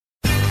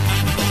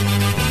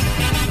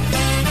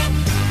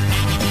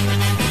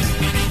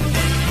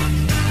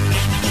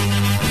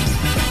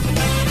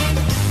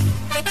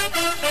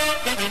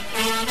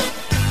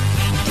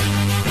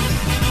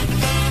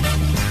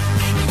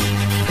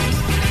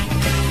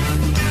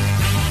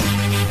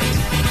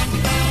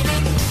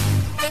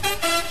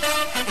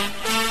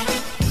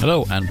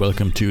Hello and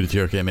welcome to the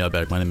Trk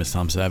Mailbag. My name is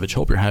Tom Savage.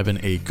 Hope you're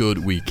having a good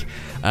week.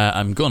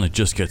 I'm going to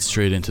just get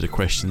straight into the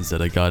questions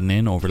that I gotten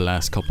in over the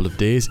last couple of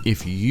days.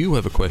 If you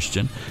have a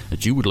question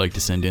that you would like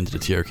to send into the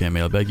Trk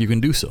Mailbag, you can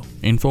do so.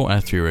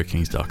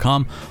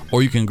 info@threeredkings.com,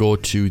 or you can go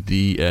to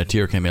the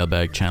Trk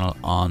Mailbag channel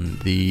on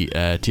the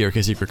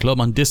TRK Secret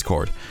Club on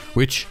Discord,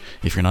 which,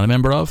 if you're not a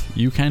member of,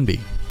 you can be.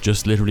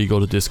 Just literally go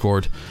to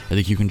Discord. I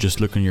think you can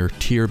just look on your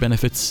tier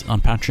benefits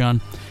on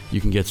Patreon.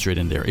 You can get straight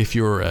in there. If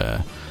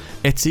you're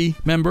Etsy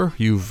member,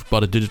 you've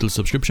bought a digital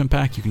subscription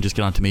pack, you can just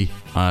get on to me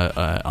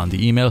on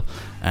the email,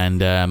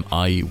 and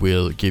I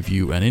will give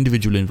you an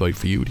individual invite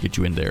for you to get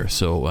you in there.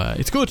 So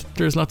it's good.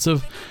 There's lots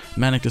of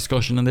manic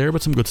discussion in there,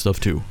 but some good stuff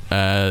too.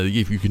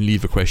 If you can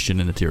leave a question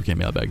in the TRK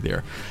mailbag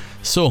there.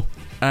 So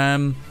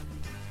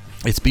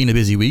it's been a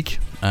busy week.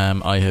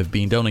 I have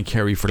been down in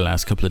Kerry for the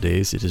last couple of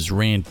days. It has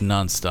rained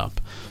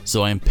non-stop,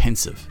 so I am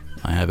pensive.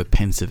 I have a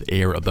pensive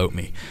air about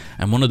me.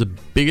 And one of the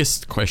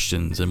biggest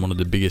questions and one of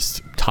the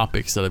biggest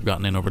topics that I've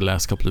gotten in over the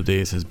last couple of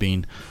days has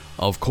been,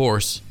 of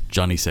course,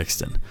 Johnny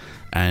Sexton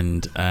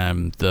and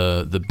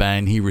the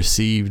ban he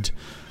received,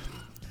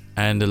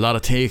 and a lot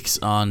of takes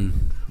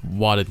on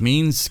what it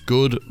means,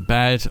 good,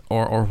 bad,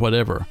 or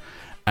whatever.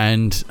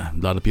 And a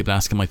lot of people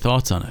asking my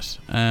thoughts on it.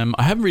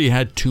 I haven't really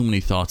had too many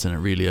thoughts on it,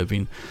 really. I've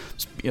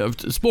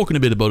spoken a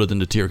bit about it in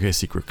the TRK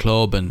Secret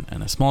Club and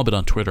a small bit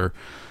on Twitter,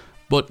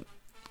 but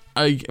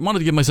I wanted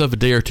to give myself a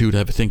day or two to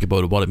have a think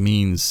about it, what it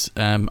means.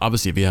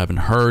 Obviously, if you haven't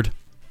heard,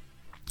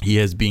 he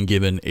has been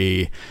given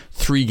a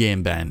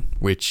 3-game ban,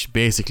 which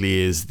basically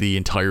is the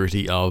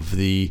entirety of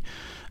the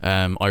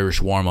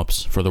Irish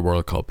warm-ups for the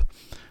World Cup.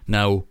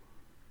 Now,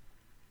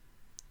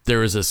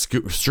 there is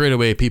straight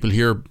away people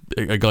hear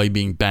a guy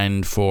being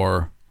banned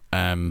for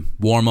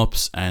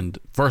warm-ups, and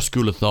first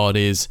school of thought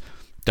is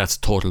that's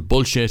total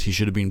bullshit. He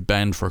should have been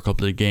banned for a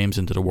couple of games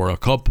into the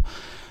World Cup,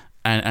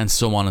 and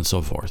so on and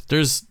so forth.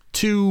 There's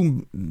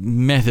 2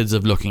 methods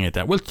of looking at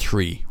that. Well,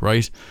 3,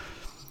 right?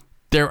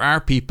 There are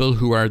people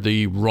who are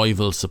the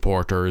rival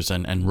supporters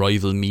and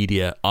rival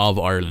media of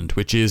Ireland,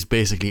 which is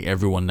basically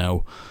everyone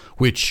now,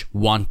 which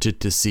wanted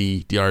to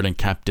see the Ireland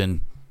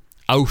captain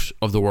out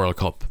of the World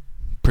Cup,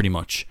 pretty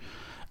much.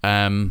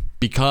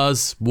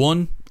 Because,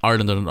 one,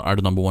 Ireland are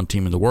the number 1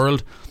 team in the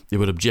world. It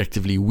would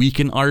objectively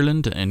weaken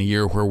Ireland in a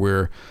year where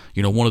we're,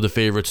 one of the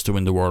favourites to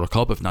win the World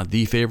Cup, if not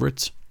the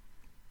favourites.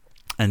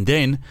 And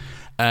then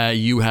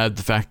you have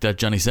the fact that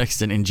Johnny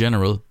Sexton in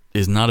general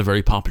is not a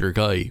very popular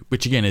guy,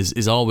 which again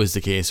is always the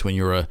case when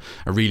you're a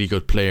really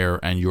good player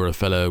and you're a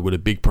fella with a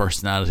big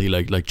personality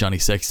like Johnny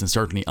Sexton,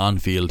 certainly on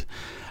field.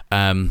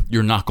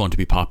 You're not going to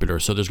be popular.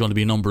 So there's going to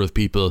be a number of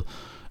people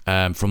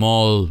from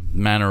all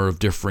manner of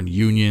different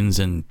unions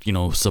and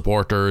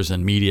supporters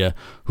and media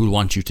who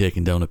want you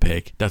taken down a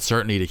peg. That's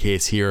certainly the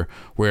case here,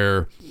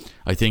 where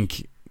I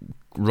think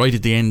right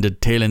at the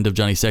tail end of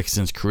Johnny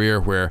Sexton's career,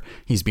 where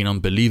he's been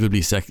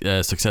unbelievably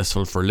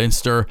successful for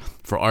Leinster,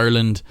 for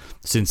Ireland,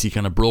 since he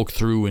kind of broke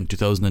through in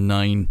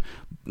 2009,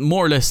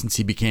 more or less since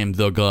he became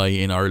the guy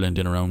in Ireland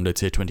in around, I'd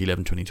say,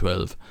 2011,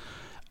 2012.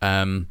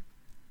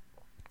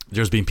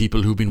 There's been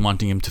people who've been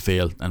wanting him to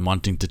fail and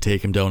wanting to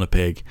take him down a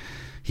peg.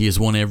 He has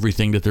won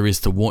everything that there is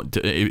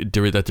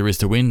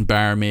to win,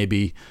 bar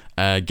maybe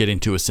get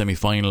into a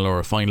semi-final or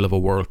a final of a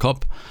World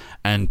Cup,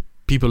 and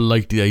people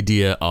like the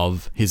idea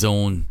of his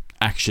own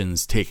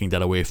actions taking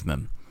that away from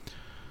him.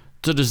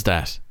 So there's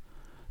that.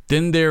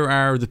 Then there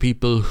are the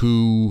people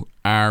who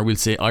are, we'll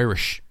say,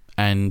 Irish,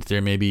 and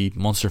they're maybe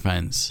Munster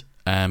fans,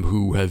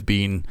 who have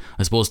been,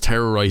 I suppose,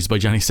 terrorised by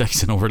Johnny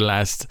Sexton over the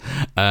last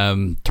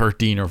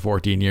 13 or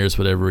 14 years,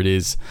 whatever it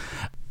is.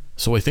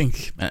 So I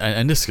think,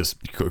 and this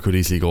could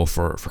easily go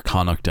for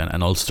Connacht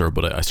and Ulster,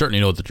 but I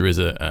certainly know that there is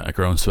a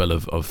groundswell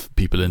of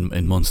people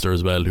in Munster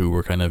as well who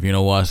were kind of,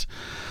 maybe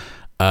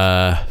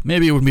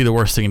it wouldn't be the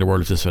worst thing in the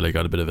world if this fella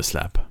got a bit of a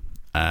slap.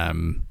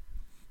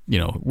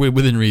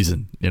 Within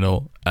reason,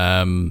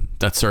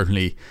 that's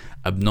certainly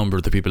a number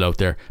of the people out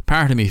there.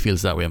 Part of me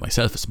feels that way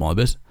myself a small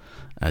bit,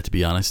 to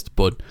be honest,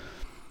 but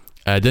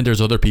then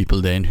there's other people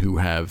then who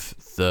have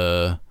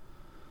the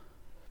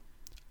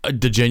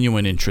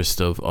genuine interest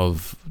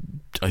of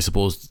I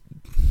suppose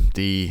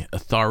the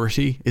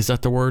authority, is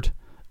that the word,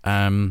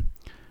 and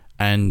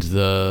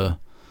the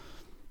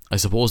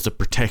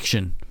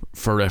protection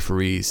for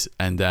referees,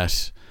 and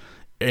that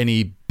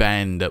any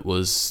ban that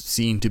was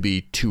seen to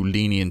be too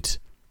lenient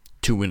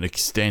to an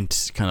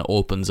extent kind of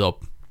opens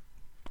up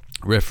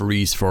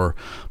referees for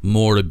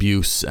more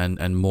abuse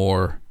and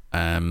more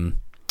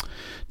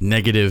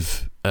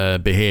negative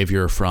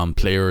behaviour from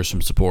players,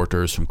 from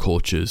supporters, from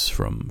coaches,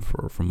 from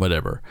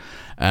whatever,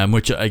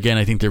 which again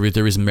I think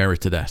there is merit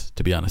to that,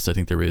 to be honest. I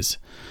think there is.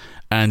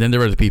 And then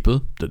there are the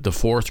people, the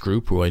fourth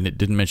group, who I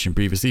didn't mention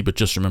previously but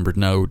just remembered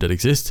now that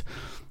exist,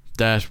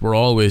 that were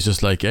always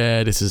just like,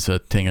 this is a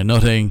thing of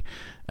nothing,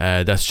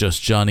 that's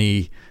just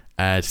Johnny,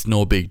 it's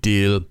no big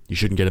deal, you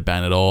shouldn't get a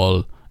ban at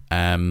all,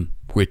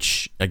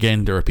 which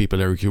again there are people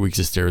who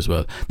exist there as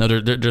well. Now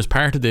there's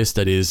part of this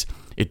that is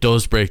it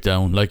does break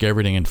down, like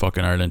everything in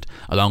fucking Ireland,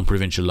 along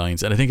provincial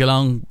lines, and I think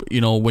along,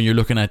 when you're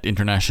looking at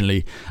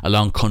internationally,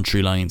 along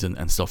country lines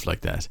and stuff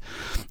like that.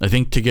 I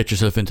think to get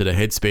yourself into the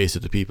headspace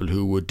of the people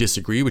who would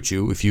disagree with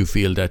you, if you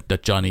feel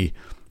that Johnny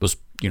was,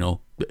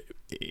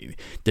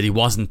 that he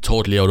wasn't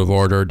totally out of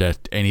order,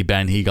 that any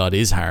ban he got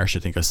is harsh. I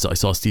think I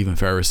saw Stephen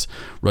Ferris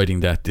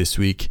writing that this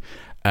week.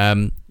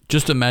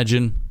 Just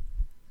imagine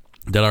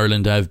that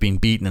Ireland have been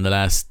beaten in the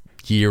last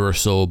year or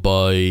so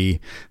by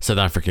South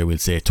Africa, we'll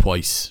say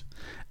twice,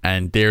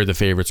 and they're the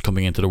favourites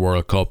coming into the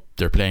World Cup.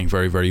 They're playing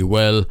very, very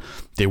well.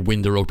 They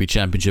win the Rugby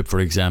Championship, for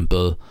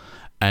example,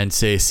 and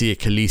say Sia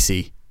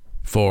Khaleesi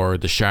for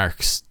the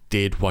Sharks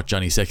did what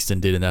Johnny Sexton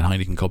did in that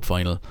Heineken Cup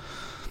final.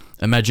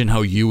 Imagine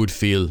how you would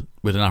feel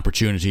with an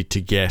opportunity to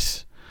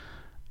get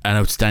an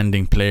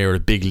outstanding player, a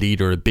big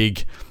leader, a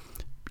big,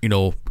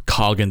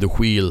 cog in the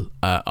wheel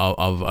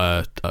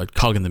of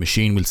cog in the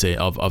machine, we'll say,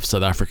 of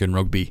South African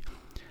rugby.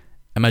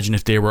 Imagine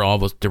if they were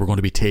going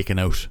to be taken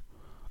out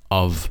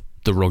of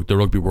the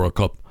Rugby World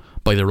Cup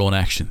by their own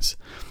actions.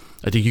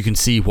 I think you can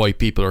see why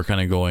people are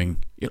kind of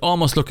going,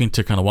 almost looking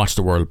to kind of watch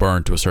the world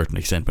burn to a certain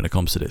extent when it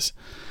comes to this.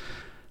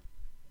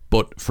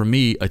 But for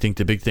me, I think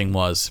the big thing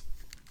was,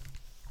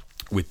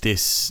 with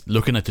this,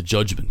 looking at the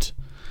judgment,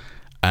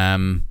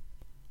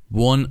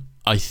 one,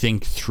 I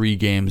think 3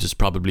 games is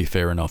probably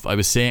fair enough. I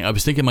was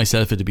thinking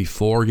myself it'd be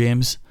 4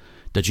 games,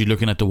 that you're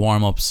looking at the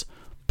warm-ups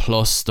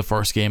plus the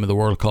first game of the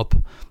World Cup.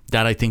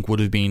 That I think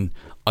would have been,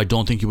 I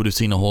don't think you would have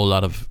seen a whole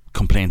lot of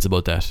complaints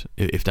about that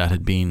if that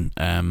had been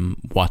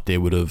what they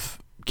would have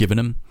given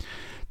him.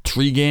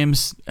 3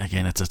 games,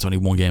 again, that's only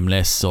 1 game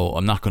less, so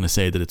I'm not going to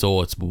say that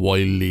it's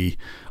wildly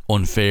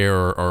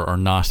unfair or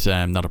not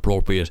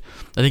appropriate.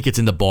 I think it's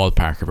in the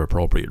ballpark of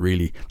appropriate,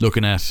 really,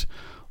 looking at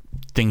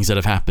things that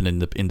have happened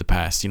in the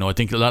past. I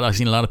think I've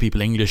seen a lot of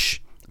people,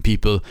 English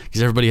people,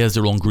 because everybody has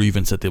their own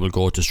grievance that they will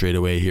go to straight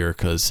away here,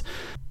 because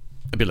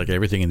a bit like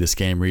everything in this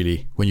game,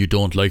 really, when you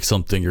don't like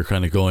something, you're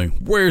kind of going,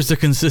 where's the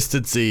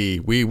consistency?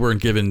 We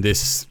weren't given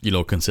this,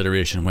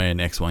 consideration when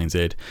X, Y, and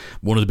Z.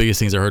 One of the biggest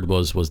things I heard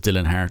was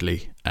Dylan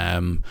Hartley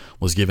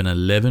was given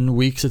 11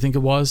 weeks, I think it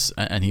was,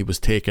 and he was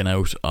taken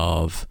out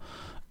of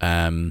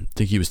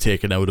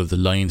the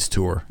Lions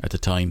tour at the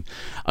time.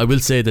 I will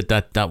say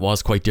that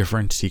was quite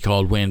different. He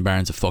called Wayne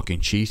Barnes a fucking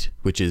cheat,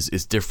 which is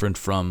different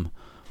from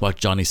what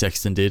Johnny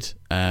Sexton did.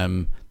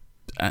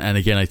 And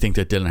again, I think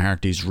that Dylan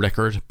Hartley's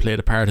record played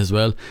a part as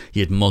well. He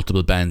had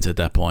multiple bans at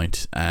that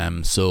point.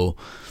 So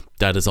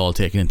that is all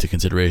taken into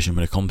consideration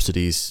when it comes to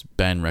these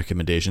ban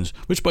recommendations,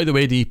 which, by the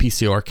way, the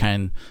EPCR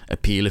can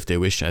appeal if they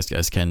wish,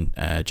 as can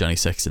Johnny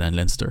Sexton and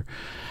Leinster.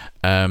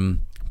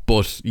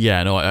 But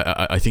yeah, no,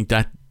 I think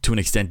that to an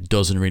extent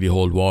doesn't really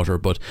hold water.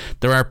 But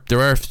there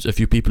are a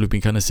few people who've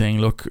been kind of saying,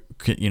 look,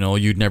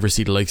 you'd never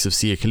see the likes of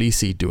Sia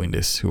Khaleesi doing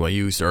this, who I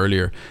used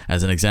earlier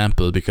as an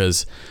example,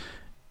 because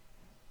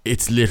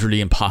it's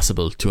literally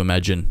impossible to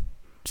imagine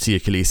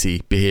Sia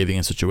Khaleesi behaving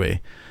in such a way.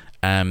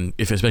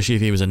 Especially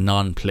if he was a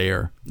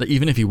non-player,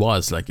 even if he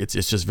was, it's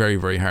just very,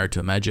 very hard to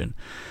imagine.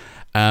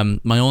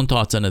 My own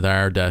thoughts on it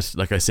are that,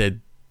 like I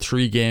said,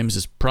 3 games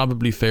is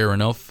probably fair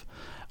enough,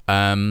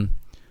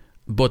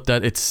 but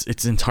that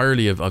it's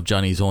entirely of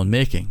Johnny's own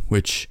making,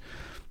 which,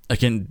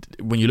 again,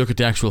 when you look at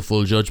the actual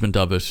full judgment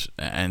of it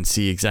and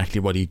see exactly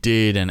what he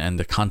did and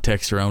the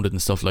context around it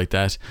and stuff like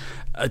that,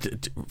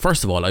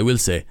 first of all, I will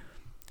say,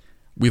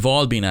 we've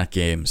all been at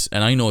games,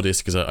 and I know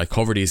this because I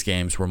cover these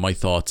games where my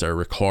thoughts are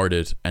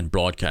recorded and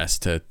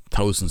broadcast to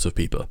thousands of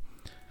people.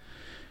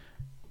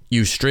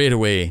 You straight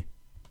away,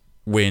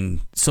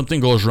 when something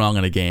goes wrong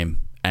in a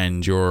game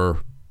and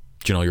you're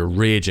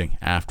raging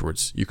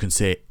afterwards, you can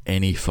say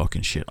any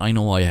fucking shit. I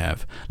know I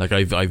have.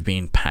 I've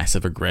been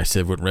passive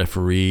aggressive with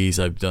referees.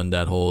 I've done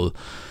that whole,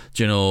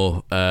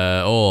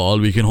 all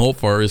we can hope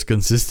for is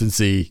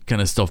consistency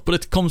kind of stuff. But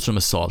it comes from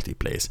a salty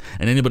place.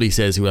 And anybody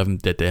says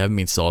that they haven't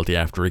been salty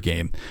after a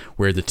game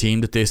where the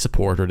team that they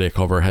support or they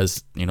cover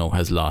has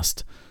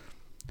lost,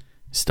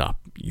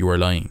 stop. You are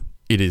lying.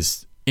 It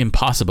is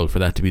impossible for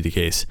that to be the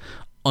case,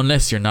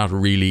 unless you're not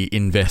really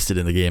invested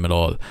in the game at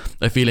all.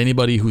 I feel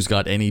anybody who's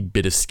got any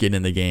bit of skin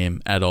in the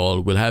game at all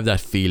will have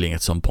that feeling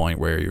at some point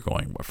where you're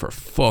going, well, for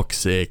fuck's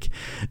sake,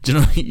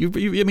 you've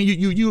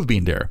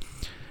been there.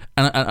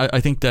 And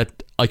I think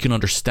that I can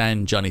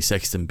understand Johnny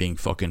Sexton being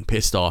fucking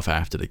pissed off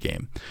after the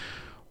game.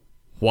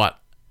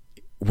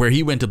 Where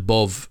he went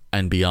above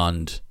and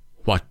beyond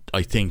what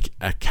I think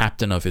a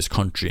captain of his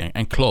country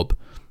and club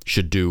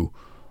should do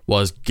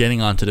was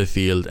getting onto the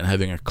field and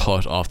having a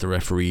cut off the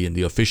referee and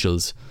the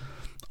officials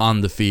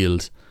on the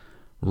field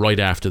right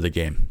after the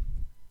game.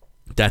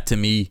 That to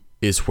me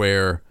is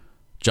where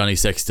Johnny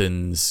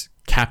Sexton's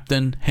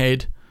captain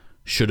head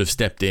should have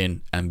stepped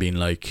in and been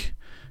like,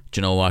 do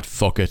you know what,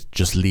 fuck it,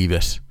 just leave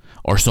it.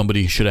 Or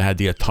somebody should have had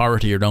the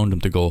authority around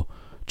him to go,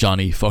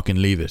 Johnny, fucking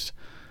leave it.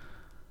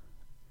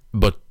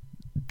 But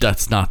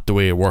that's not the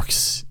way it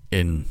works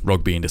in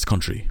rugby in this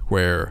country,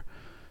 where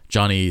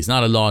Johnny is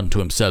not a law unto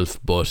himself,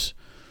 but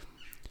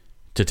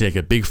to take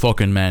a big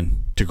fucking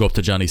man to go up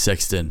to Johnny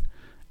Sexton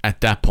at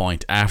that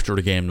point after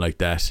a game like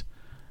that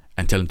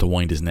and tell him to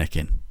wind his neck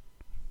in.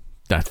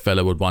 That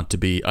fella would want to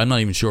be, I'm not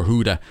even sure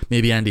who that,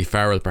 maybe Andy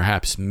Farrell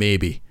perhaps,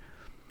 maybe.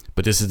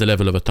 But this is the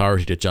level of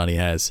authority that Johnny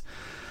has.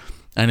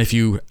 And if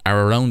you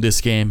are around this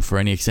game for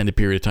any extended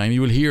period of time,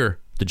 you will hear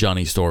the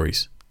Johnny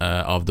stories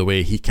of the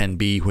way he can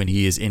be when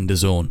he is in the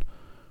zone,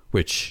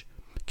 which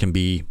can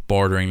be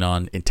bordering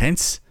on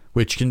intense,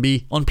 which can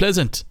be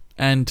unpleasant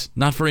and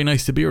not very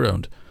nice to be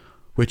around,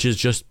 which is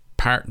just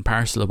part and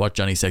parcel of what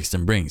Johnny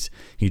Sexton brings.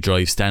 He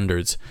drives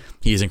standards.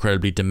 He is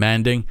incredibly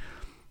demanding,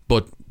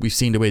 but we've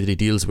seen the way that he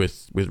deals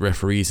with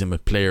referees and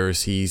with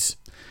players. He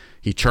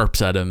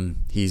chirps at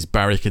them. He's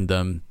barracking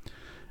them.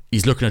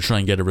 He's looking to try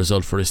and get a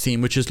result for his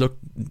team, which is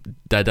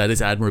that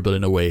is admirable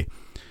in a way.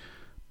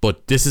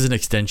 But this is an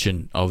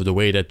extension of the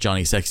way that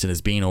Johnny Sexton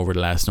has been over the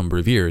last number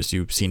of years.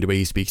 You've seen the way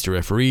he speaks to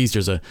referees.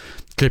 There's a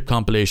clip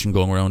compilation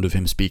going around of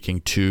him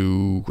speaking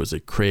to, was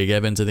it Craig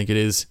Evans, I think it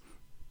is,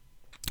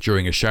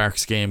 during a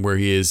Sharks game where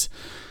he is,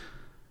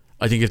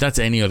 I think if that's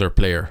any other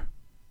player,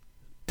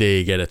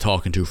 they get a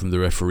talking to from the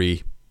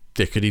referee.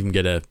 They could even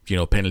get a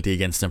penalty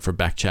against them for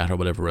back chat or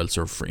whatever else,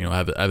 or for,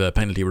 have a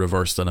penalty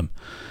reversed on him.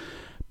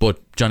 But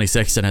Johnny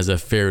Sexton has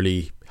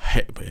he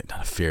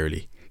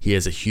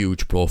has a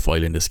huge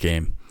profile in this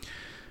game.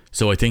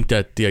 So I think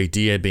that the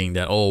idea being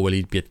that,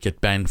 he'd get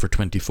banned for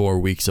 24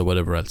 weeks or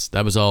whatever else,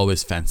 that was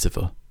always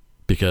fanciful,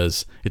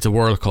 because it's a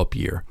World Cup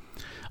year.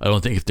 I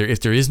don't think if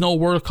there is no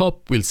World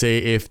Cup, we'll say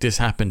if this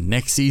happened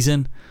next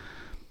season,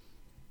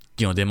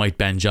 they might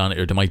ban Johnny,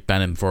 or they might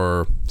ban him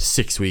for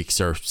 6 weeks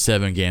or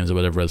 7 games or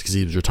whatever else, because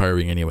he was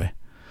retiring anyway.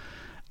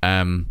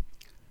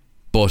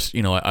 But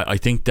I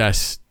think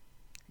that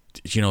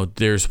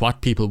there's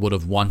what people would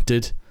have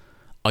wanted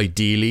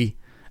ideally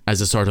as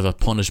a sort of a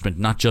punishment,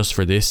 not just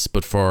for this,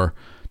 but for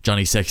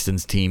Johnny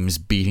Sexton's teams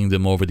beating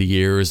them over the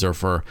years, or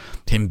for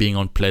him being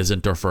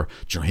unpleasant, or for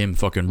him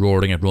fucking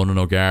roaring at Ronan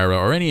O'Gara,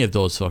 or any of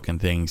those fucking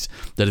things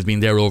that have been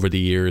there over the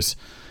years.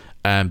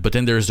 But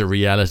then there's the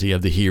reality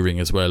of the hearing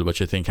as well,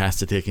 which I think has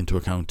to take into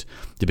account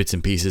the bits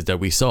and pieces that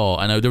we saw.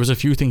 And there was a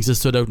few things that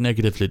stood out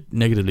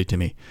negatively to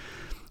me.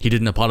 He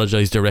didn't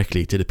apologise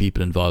directly to the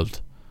people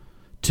involved.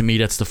 To me,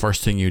 that's the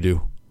first thing you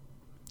do.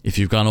 If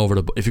you've gone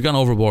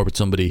overboard with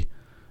somebody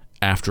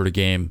after the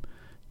game,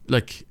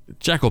 like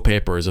Jack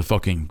O'Paper he's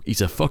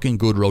a fucking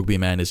good rugby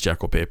man, is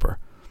Jack O'Paper.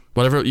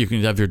 Whatever, you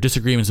can have your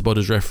disagreements about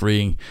his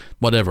refereeing,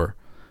 whatever.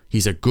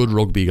 He's a good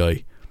rugby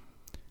guy.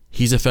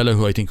 He's a fella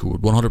who I think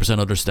would 100%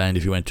 understand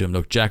if you went to him,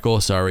 look, Jacko,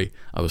 sorry,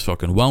 I was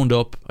fucking wound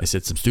up, I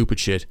said some stupid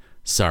shit,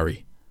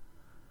 sorry.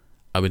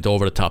 I went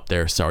over the top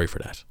there, sorry for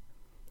that.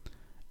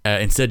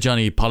 Instead,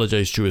 Johnny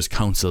apologised through his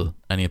counsel,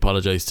 and he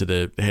apologised to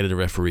the head of the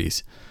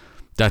referees.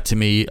 That to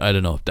me, I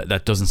don't know,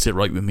 that doesn't sit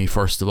right with me,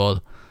 first of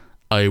all.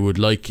 I would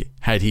like,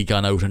 had he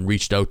gone out and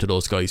reached out to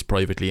those guys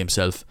privately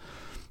himself,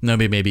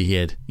 maybe he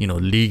had,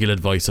 legal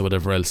advice or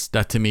whatever else.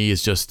 That to me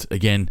is just,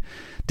 again,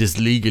 this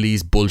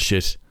legalese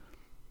bullshit.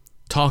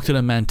 Talk to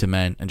them man to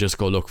man and just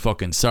go, look,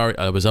 fucking sorry,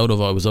 I was out of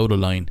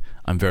line,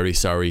 I'm very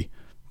sorry.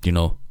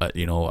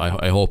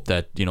 I hope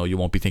that, you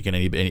won't be thinking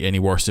any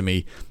worse of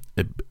me.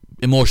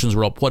 Emotions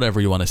were up, whatever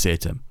you want to say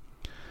to him.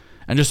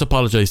 And just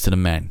apologise to the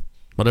man.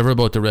 Whatever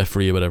about the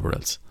referee or whatever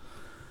else.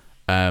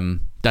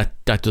 That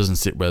doesn't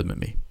sit well with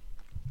me.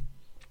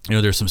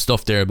 There's some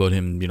stuff there about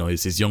him,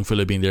 his young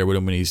fella being there with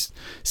him when he's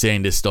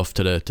saying this stuff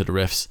to the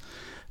refs.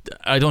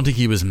 I don't think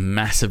he was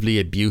massively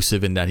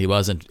abusive in that. He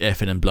wasn't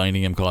effing and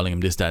blinding him, calling him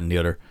this, that and the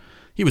other.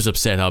 He was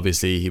upset,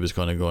 obviously. He was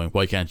kind of going,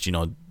 why can't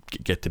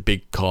get the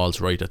big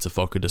calls right? That's a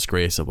fucking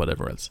disgrace or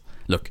whatever else.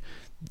 Look,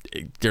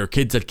 there are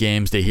kids at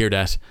games, they hear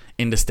that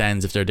in the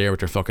stands. If they're there with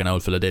their fucking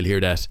old fella, they'll hear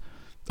that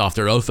off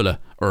their old fella,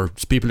 or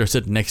people are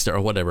sitting next to,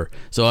 or whatever.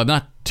 So I'm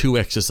not too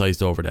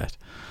exercised over that.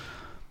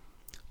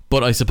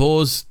 But I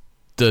suppose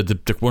the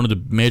one of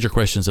the major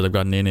questions that I've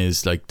gotten in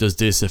is, like, does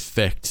this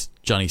affect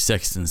Johnny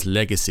Sexton's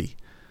legacy?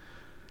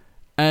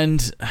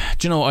 And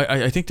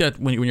I think that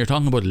when you're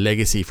talking about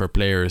legacy for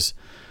players,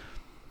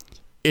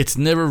 it's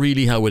never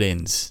really how it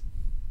ends,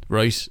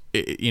 right?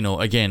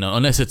 Again,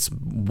 unless it's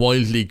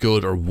wildly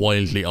good or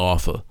wildly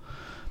awful,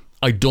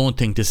 I don't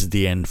think this is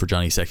the end for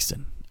Johnny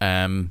Sexton.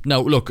 Now,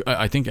 look,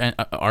 I think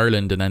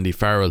Ireland and Andy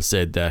Farrell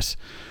said that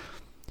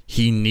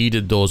he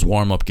needed those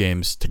warm-up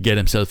games to get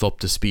himself up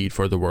to speed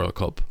for the World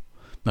Cup.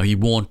 Now, he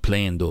won't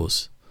play in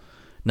those.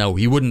 Now,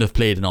 he wouldn't have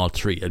played in all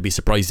 3. I'd be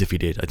surprised if he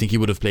did. I think he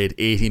would have played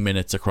 80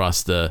 minutes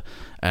across the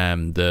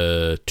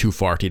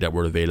 240 that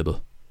were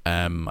available.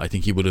 I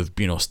think he would have,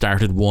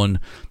 started one,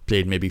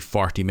 played maybe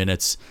 40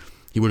 minutes.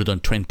 He would have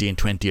done 20 and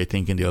 20, I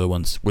think, in the other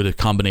ones, with a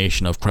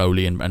combination of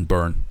Crowley and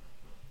Byrne.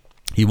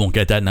 He won't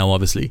get that now,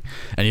 obviously.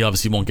 And he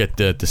obviously won't get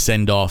the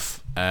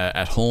send-off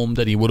at home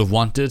that he would have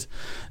wanted.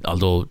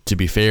 Although, to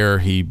be fair,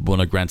 he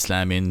won a Grand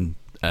Slam in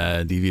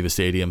the Aviva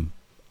Stadium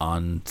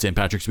on St.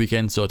 Patrick's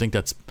weekend. So I think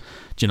that's,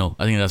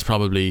 that's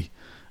probably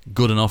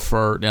good enough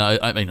for,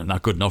 I mean,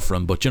 not good enough for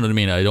him, but you know what I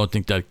mean? I don't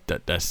think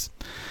that's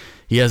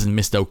he hasn't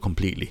missed out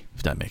completely,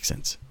 if that makes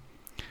sense.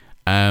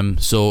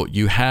 So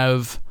you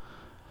have,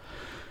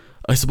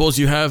 I suppose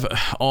you have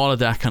all of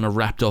that kind of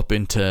wrapped up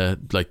into,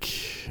 like,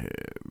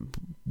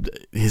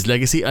 his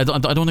legacy, I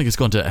don't think it's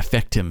going to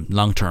affect him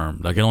long term.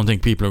 Like, I don't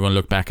think people are going to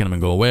look back at him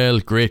and go, well,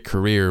 great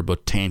career,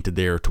 but tainted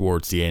there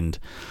towards the end.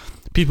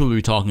 People will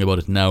be talking about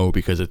it now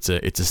because it's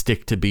a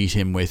stick to beat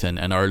him with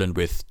and Ireland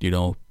with, you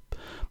know.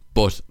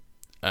 But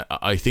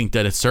I think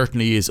that it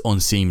certainly is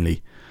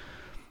unseemly.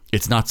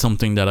 It's not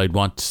something that I'd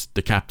want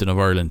the captain of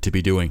Ireland to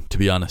be doing, to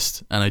be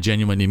honest. And I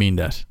genuinely mean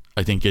that.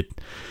 I think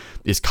it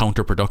is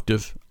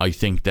counterproductive. I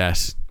think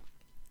that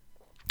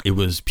it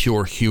was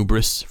pure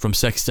hubris from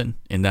Sexton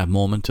in that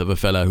moment, of a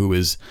fella who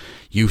is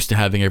used to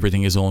having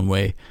everything his own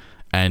way,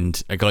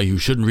 and a guy who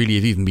shouldn't really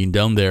have even been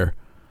down there,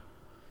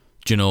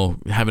 you know,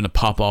 having to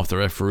pop off the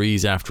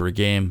referees after a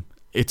game.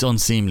 It's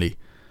unseemly.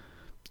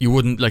 You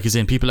wouldn't, like, as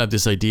in, people have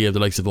this idea of the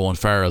likes of Owen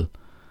Farrell.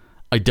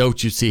 I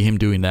doubt you'd see him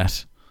doing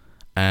that.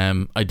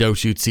 I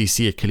doubt you'd see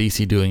Sia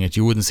Khaleesi doing it.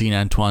 You wouldn't see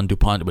Antoine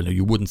Dupont. Well, no,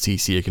 you wouldn't see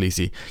Sia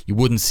Khaleesi. You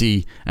wouldn't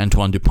see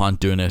Antoine Dupont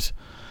doing it.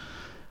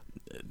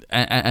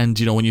 And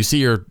you know, when you see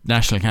your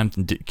national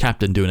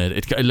captain doing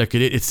it,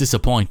 it's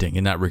disappointing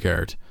in that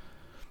regard.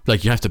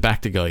 Like, you have to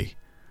back the guy,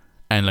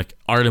 and like,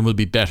 Ireland will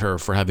be better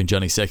for having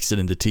Johnny Sexton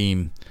in the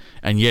team.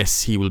 And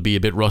yes, he will be a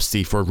bit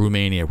rusty for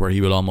Romania, where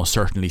he will almost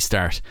certainly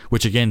start.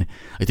 Which again,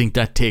 I think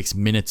that takes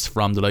minutes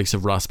from the likes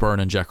of Ross Byrne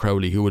and Jack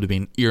Crowley, who would have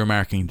been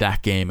earmarking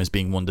that game as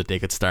being one that they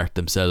could start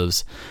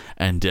themselves,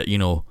 and you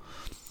know,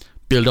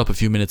 build up a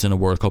few minutes in a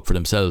World Cup for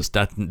themselves.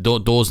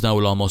 Those now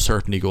will almost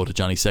certainly go to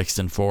Johnny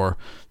Sexton for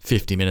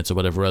 50 minutes or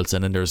whatever else.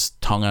 And then there's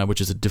Tonga, which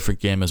is a different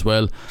game as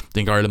well. I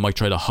think Ireland might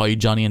try to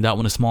hide Johnny in that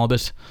one a small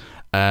bit.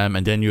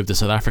 And then you have the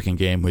South African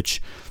game,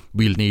 which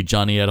we'll need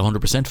Johnny at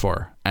 100%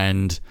 for.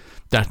 And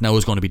that now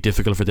is going to be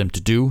difficult for them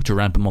to do, to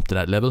ramp him up to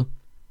that level.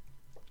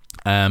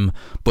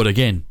 But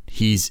again,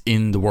 he's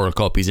in the World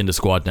Cup, he's in the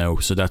squad now,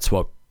 so that's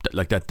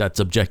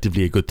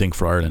objectively a good thing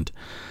for Ireland.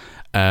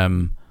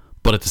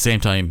 But at the same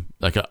time,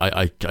 like,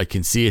 I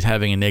can see it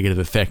having a negative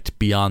effect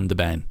beyond the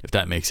ban, if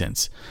that makes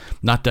sense.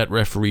 Not that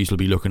referees will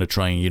be looking to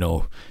try and, you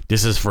know,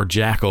 this is for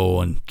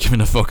Jacko and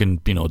giving a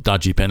fucking, you know,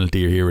 dodgy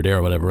penalty or here or there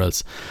or whatever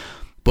else.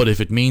 But if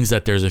it means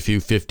that there's a few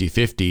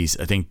 50-50s,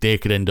 I think they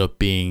could end up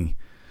being,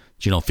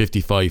 you know,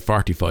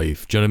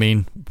 55-45. Do you know what I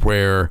mean?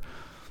 Where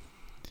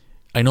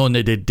I know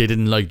they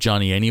didn't like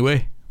Johnny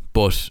anyway,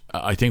 but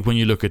I think when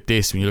you look at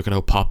this, when you look at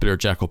how popular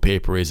Jacko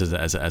Paper is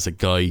as a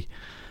guy,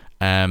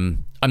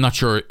 I'm not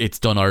sure it's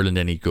done Ireland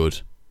any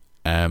good,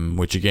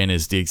 which again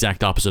is the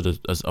exact opposite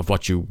of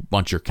what you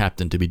want your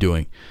captain to be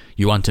doing.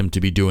 You want him to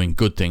be doing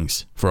good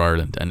things for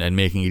Ireland and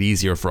making it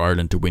easier for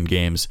Ireland to win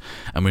games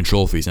and win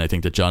trophies. And I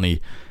think that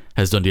Johnny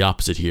has done the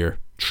opposite here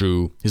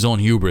through his own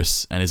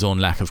hubris and his own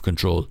lack of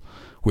control,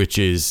 which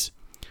is,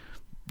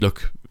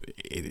 look,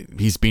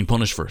 he's been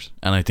punished for it.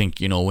 And I think,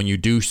 you know, when you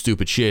do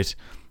stupid shit,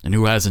 and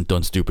who hasn't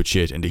done stupid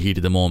shit in the heat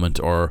of the moment,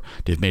 or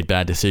they've made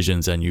bad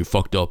decisions and you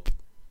fucked up,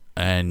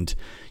 and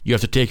you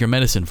have to take your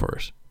medicine for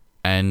it.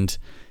 And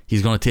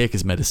he's going to take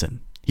his medicine.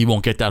 He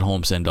won't get that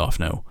home send off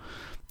now.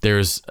 There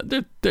is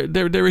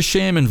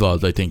shame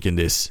involved, I think, in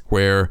this,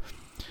 where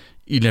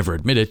you never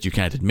admit it. You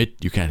can't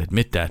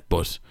admit that,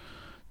 but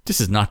this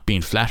has not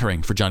been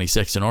flattering for Johnny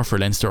Sexton or for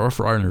Leinster or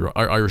for Ireland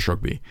or Irish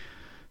rugby.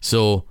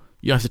 So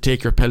you have to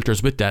take your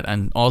pelters with that,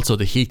 and also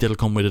the heat that'll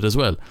come with it as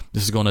well.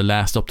 This is going to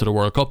last up to the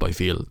World Cup, I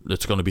feel.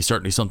 It's going to be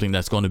certainly something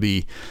that's going to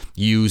be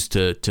used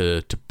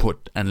to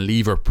put and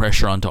lever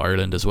pressure onto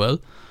Ireland as well.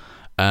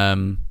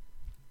 But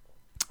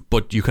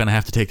you kind of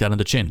have to take that on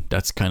the chin.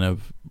 That's kind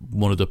of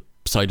one of the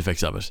side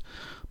effects of it.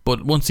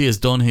 But once he has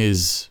done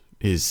his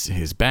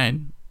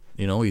ban,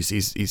 you know,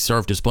 he's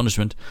served his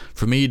punishment,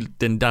 for me,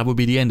 then that would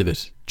be the end of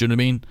it. Do you know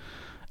what I mean?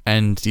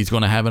 And he's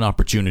going to have an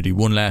opportunity,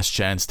 one last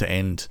chance to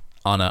end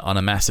on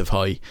a massive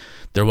high.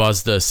 There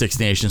was the Six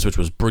Nations, which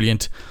was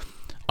brilliant.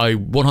 I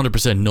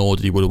 100% know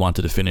that he would have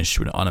wanted to finish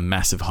on a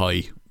massive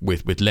high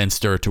with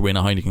Leinster, to win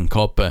a Heineken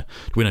Cup, to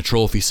win a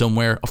trophy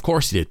somewhere. Of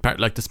course he did.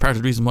 That's part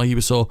of the reason why he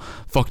was so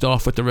fucked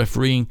off with the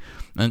refereeing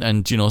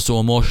and you know, so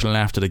emotional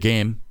after the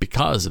game,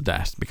 because of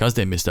that, because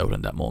they missed out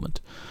on that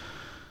moment.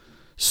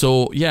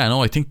 So yeah,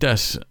 no, I think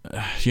that,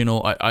 you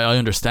know, I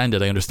understand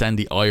it. I understand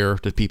the ire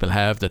that people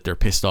have, that they're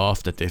pissed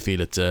off, that they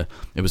feel it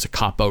was a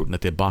cop out and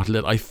that they bottled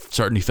it. I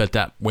certainly felt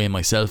that way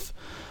myself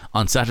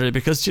on Saturday,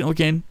 because, you know,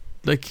 again,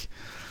 like,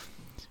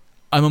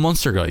 I'm a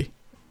Munster guy.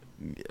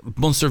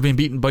 Munster have been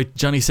beaten by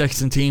Johnny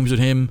Sexton teams with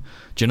him,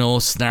 you know,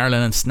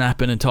 snarling and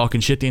snapping and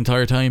talking shit the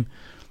entire time.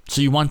 So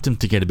you want them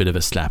to get a bit of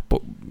a slap.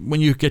 But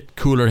when you get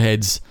cooler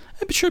heads,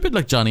 a bit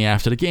like Johnny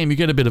after the game, you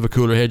get a bit of a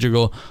cooler head, you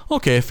go,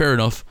 okay, fair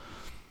enough.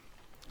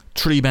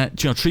 3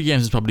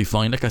 games is probably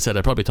fine. Like I said,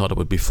 I probably thought it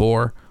would be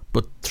 4,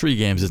 but 3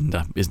 games isn't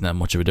that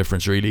much of a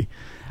difference, really.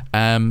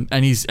 And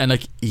he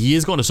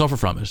is going to suffer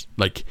from it.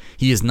 Like,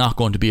 he is not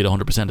going to be at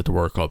 100% at the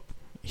World Cup.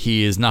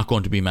 He is not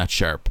going to be match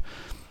sharp.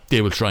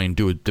 They will try and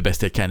do the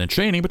best they can in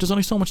training, but there's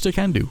only so much they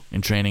can do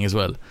in training as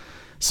well.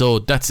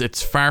 So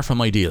it's far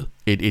from ideal.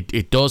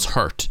 It does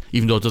hurt,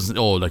 even though it doesn't.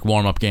 Oh, like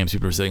warm up games,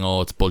 people are saying,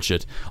 oh, it's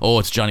bullshit. Oh,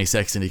 it's Johnny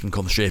Sexton, he can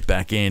come straight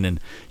back in, and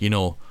you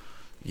know,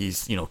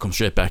 he's, you know, come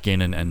straight back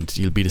in and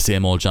he'll be the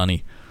same old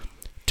Johnny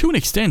to an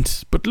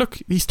extent. But look,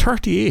 he's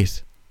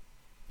 38.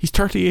 He's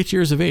 38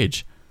 years of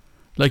age.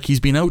 Like, he's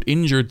been out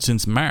injured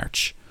since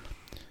March.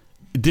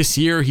 This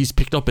year he's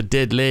picked up a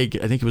dead leg.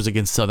 I think it was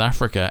against South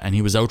Africa, and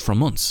he was out for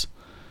months.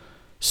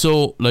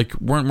 So, like,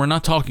 we're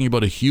not talking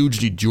about a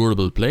hugely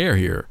durable player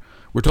here.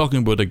 We're talking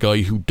about a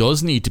guy who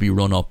does need to be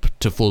run up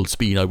to full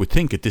speed, I would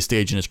think, at this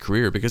stage in his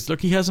career, because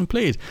look, he hasn't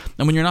played.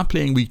 And when you're not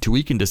playing week to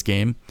week in this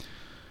game,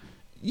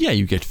 yeah,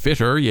 you get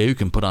fitter. Yeah, you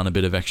can put on a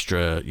bit of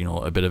extra,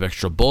 a bit of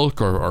extra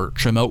bulk or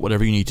trim out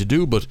whatever you need to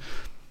do. But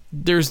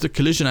there's the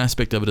collision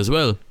aspect of it as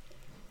well.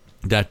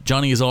 That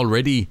Johnny is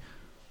already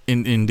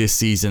in this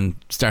season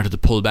started to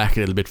pull back a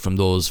little bit from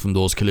those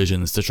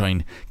collisions to try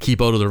and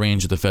keep out of the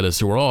range of the fellas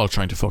who are all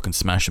trying to fucking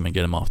smash him and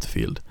get him off the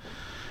field.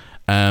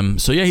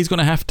 So yeah, he's going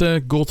to have to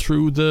go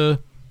through the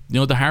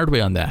hard way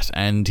on that,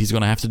 and he's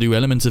going to have to do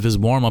elements of his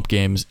warm-up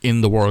games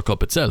in the World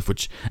Cup itself,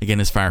 which again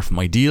is far from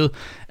ideal,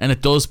 and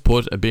it does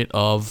put a bit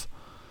of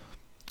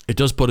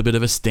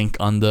a stink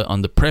on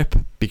the prep,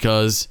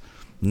 because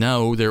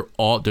now they're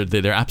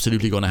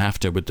absolutely going to have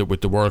to, with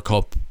the World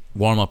Cup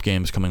warm-up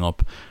games coming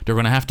up, they're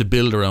going to have to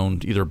build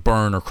around either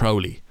Byrne or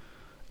Crowley,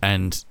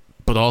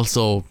 but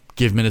also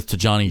give minutes to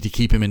Johnny to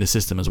keep him in the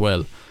system as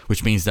well,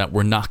 which means that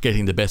we're not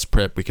getting the best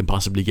prep we can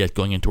possibly get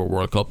going into a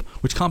World Cup,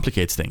 which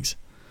complicates things.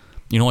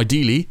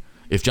 Ideally,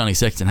 if Johnny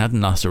Sexton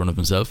hadn't lost a run of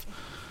himself,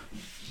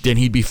 then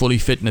he'd be fully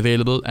fit and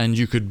available, and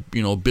you could,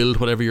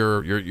 build whatever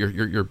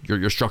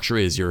your structure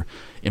is. Your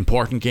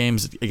important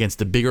games against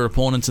the bigger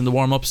opponents in the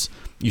warm-ups,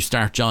 you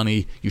start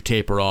Johnny, you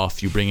taper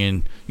off, you bring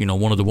in,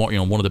 one of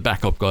the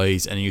backup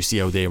guys, and you see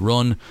how they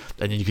run,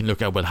 and then you can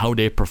look at, well, how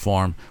they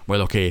perform.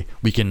 Well, okay,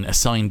 we can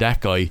assign that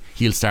guy.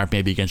 He'll start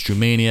maybe against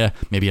Romania,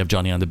 maybe have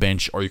Johnny on the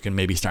bench, or you can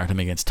maybe start him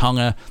against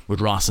Tonga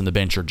with Ross on the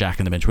bench or Jack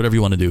on the bench, whatever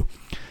you want to do.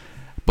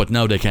 But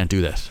now they can't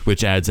do that,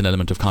 which adds an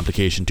element of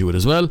complication to it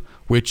as well,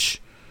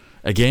 which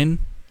again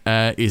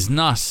is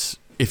not,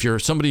 if you're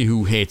somebody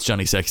who hates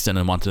Johnny Sexton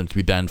and wanted him to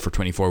be banned for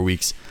 24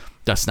 weeks,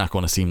 that's not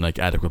going to seem like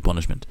adequate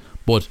punishment.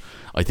 But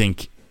I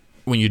think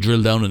when you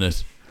drill down on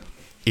it,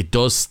 it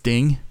does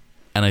sting,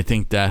 and I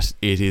think that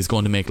it is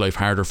going to make life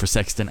harder for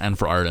Sexton and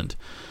for Ireland.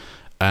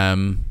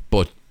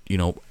 But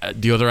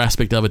the other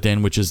aspect of it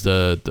then, which is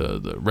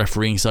the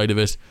refereeing side of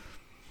it,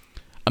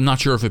 I'm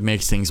not sure if it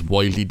makes things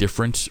wildly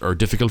different or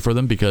difficult for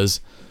them, because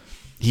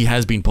he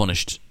has been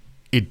punished.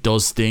 It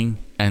does sting,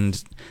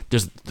 and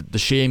there's the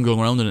shame going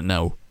around in it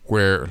now,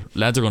 where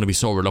lads are going to be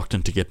so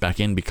reluctant to get back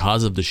in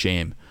because of the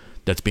shame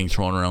that's being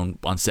thrown around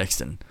on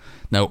Sexton.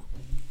 Now,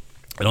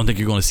 I don't think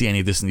you're going to see any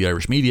of this in the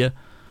Irish media,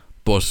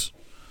 but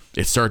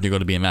it's certainly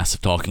going to be a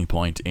massive talking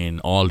point in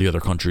all the other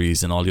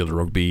countries and all the other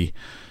rugby,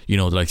 the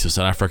likes of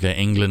South Africa,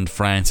 England,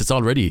 France. It's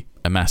already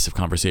a massive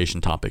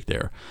conversation topic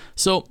there.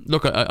 So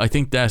look, I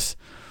think that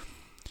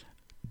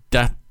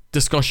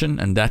discussion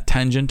and that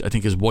tangent, I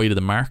think, is wide of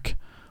the mark.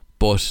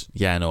 But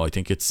yeah, no, I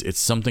think it's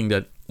something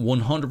that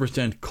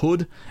 100%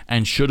 could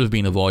and should have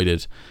been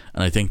avoided,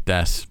 and I think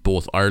that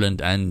both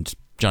Ireland and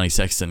Johnny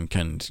Sexton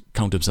can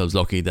count themselves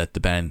lucky that the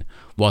ban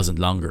wasn't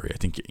longer. I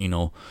think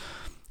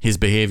his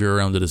behaviour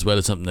around it as well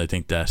is something I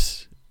think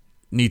that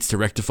needs to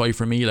rectify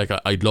for me. Like,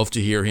 I'd love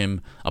to hear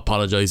him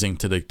apologising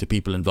to the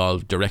people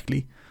involved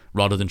directly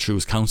rather than through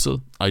his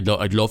counsel.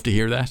 I'd love to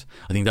hear that.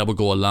 I think that would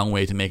go a long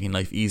way to making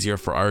life easier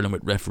for Ireland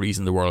with referees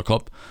in the World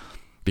Cup.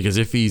 Because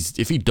if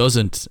he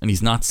doesn't, and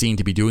he's not seen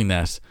to be doing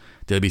that,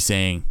 they'll be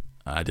saying,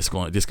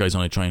 this guy's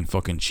only trying to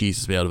fucking cheese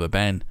his way out of a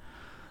ban.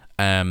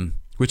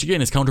 Which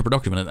again is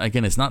counterproductive. And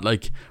again, it's not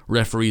like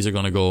referees are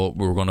going to go,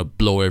 we're going to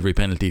blow every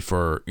penalty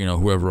for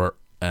whoever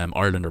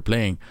Ireland are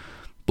playing.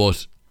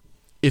 But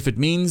if it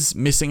means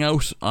missing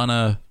out on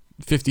a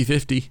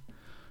 50-50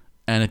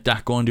 and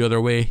that going the other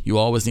way, you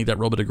always need that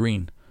rub of the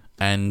green.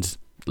 And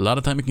a lot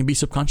of time it can be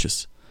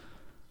subconscious.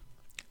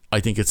 I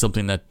think it's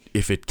something that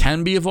if it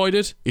can be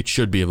avoided, it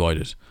should be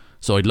avoided.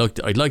 So I'd like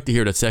to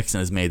hear that Sexton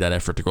has made that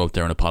effort to go out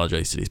there and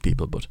apologise to these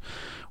people, but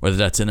whether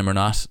that's in him or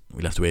not,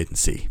 we'll have to wait and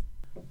see.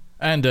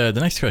 And the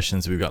next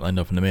questions we've got lined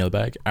up in the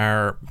mailbag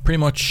are pretty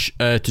much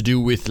to do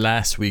with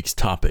last week's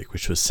topic,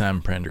 which was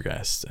Sam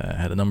Prendergast. I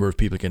had a number of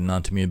people getting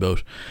on to me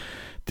about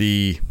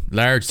the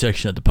large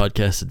section of the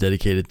podcast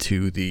dedicated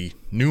to the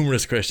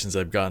numerous questions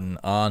I've gotten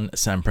on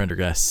Sam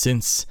Prendergast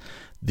since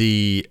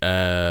the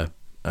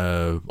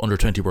under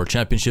 20 World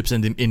Championships.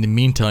 And in the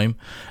meantime,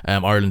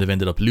 Ireland have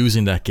ended up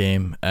losing that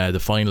game, the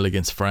final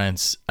against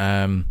France.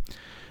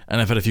 And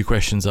I've had a few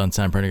questions on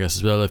Sam Prendergast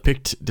as well. I've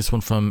picked this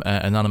one from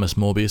Anonymous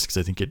Mobius because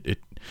I think it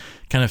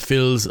kind of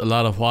fills a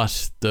lot of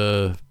what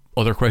the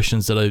other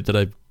questions that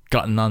I've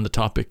gotten on the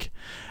topic.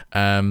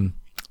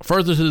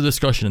 Further to the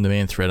discussion in the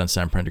main thread on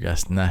Sam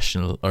Prendergast's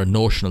national or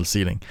notional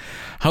ceiling,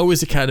 how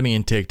is academy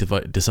intake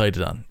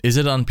decided on? Is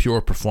it on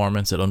pure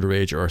performance at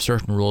underage, or are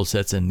certain role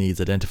sets and needs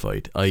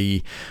identified?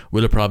 I.e.,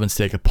 will a province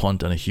take a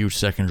punt on a huge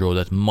second row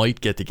that might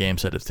get the game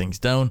side of things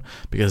down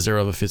because they're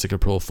of a physical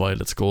profile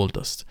that's gold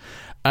dust?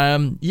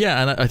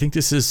 Yeah, and I think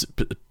this is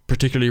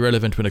particularly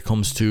relevant when it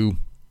comes to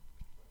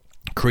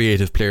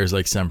creative players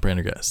like Sam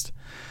Prendergast.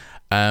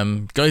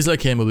 Guys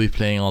like him will be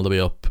playing all the way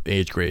up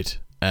age grade,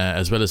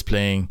 as well as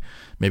playing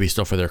maybe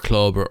stuff for their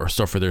club or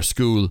stuff for their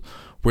school,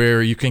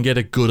 where you can get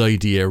a good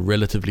idea,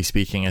 relatively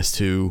speaking, as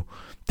to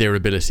their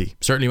ability.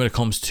 Certainly when it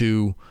comes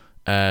to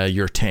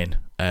your 10,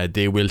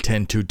 they will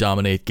tend to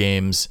dominate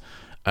games.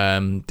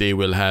 They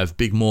will have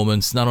big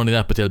moments. Not only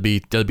that, but they'll be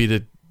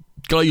the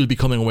guy you'll be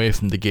coming away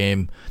from the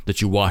game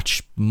that you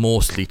watch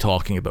mostly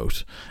talking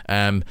about.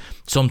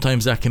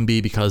 Sometimes that can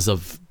be because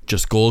of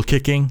just goal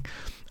kicking,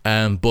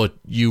 but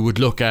you would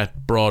look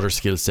at broader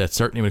skill sets,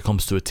 certainly when it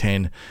comes to a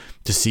 10,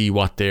 to see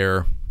what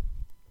their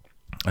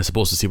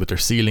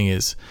ceiling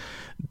is.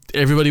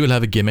 Everybody will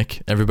have a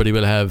gimmick. Everybody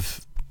will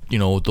have,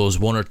 those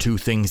one or two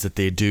things that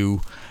they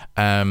do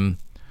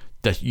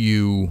that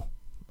you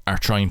are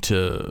trying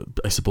to,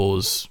 I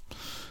suppose,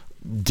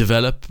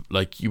 develop.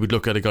 Like, you would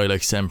look at a guy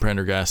like Sam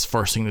Prendergast.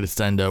 First thing that would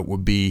stand out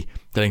would be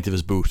the length of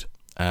his boot,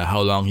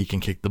 how long he can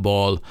kick the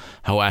ball,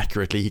 how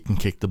accurately he can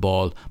kick the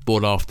ball,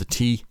 both off the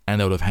tee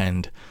and out of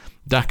hand.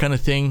 That kind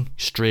of thing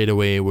straight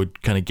away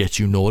would kind of get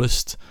you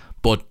noticed.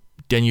 But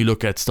then you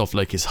look at stuff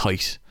like his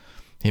height,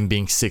 him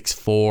being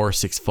 6'4",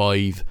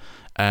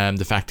 6'5",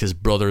 the fact his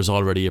brother's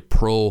already a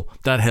pro,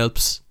 that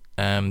helps.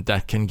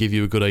 That can give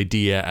you a good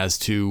idea as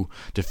to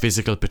the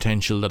physical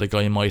potential that a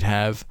guy might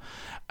have.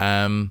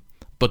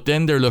 But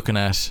then they're looking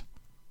at,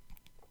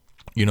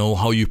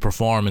 how you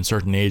perform in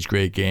certain age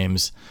grade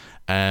games,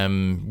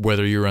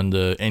 whether you're on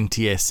the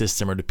NTS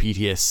system or the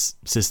PTS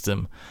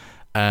system.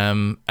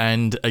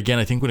 And again,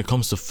 I think when it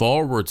comes to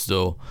forwards,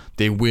 though,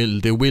 they will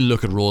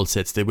look at role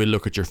sets. They will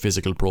look at your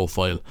physical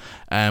profile.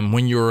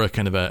 When you're a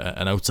kind of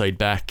an outside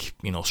back,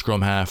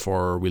 scrum half,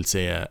 or we'll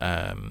say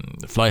a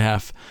fly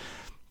half,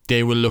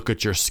 they will look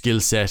at your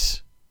skill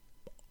set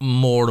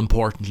more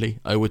importantly,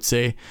 I would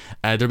say.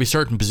 There'll be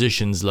certain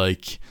positions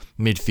like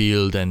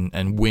midfield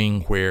and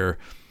wing where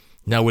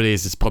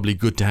nowadays it's probably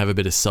good to have a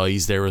bit of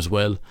size there as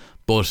well.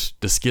 But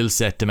the skill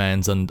set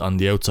demands on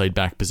the outside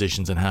back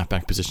positions and half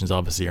back positions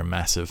obviously are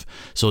massive.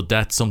 So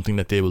that's something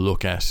that they will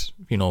look at,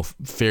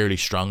 fairly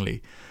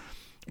strongly.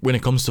 When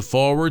it comes to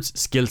forwards,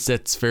 skill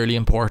set's fairly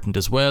important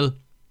as well.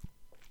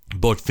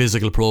 But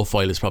physical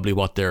profile is probably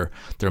what they're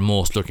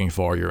most looking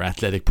for. Your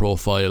athletic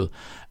profile,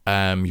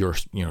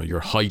 your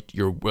height,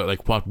 your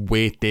what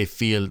weight they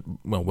feel,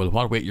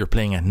 what weight you're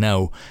playing at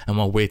now, and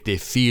what weight they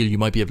feel you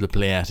might be able to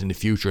play at in the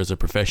future as a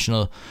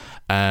professional.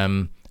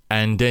 And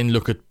then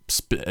look at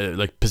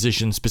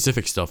position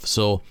specific stuff.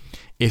 So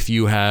if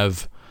you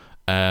have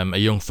a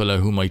young fella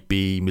who might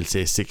be, we'll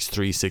say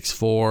 6'3",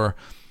 6'4",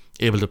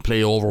 able to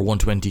play over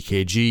 120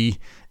 kg,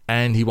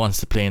 and he wants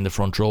to play in the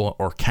front row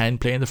or can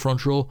play in the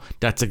front row,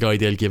 that's a guy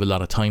they'll give a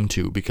lot of time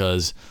to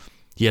because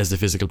he has the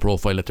physical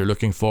profile that they're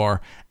looking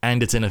for,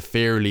 and it's in a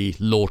fairly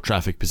low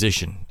traffic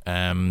position.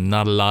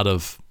 Not a lot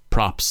of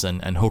props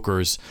and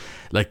hookers.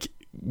 Like,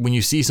 when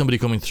you see somebody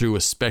coming through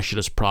a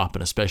specialist prop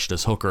and a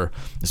specialist hooker,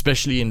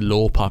 especially in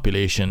low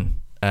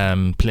population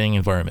playing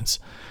environments,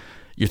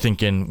 you're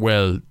thinking,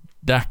 well,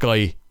 that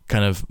guy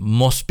kind of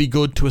must be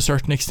good to a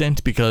certain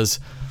extent, because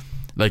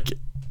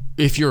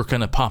if you're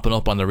kind of popping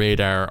up on the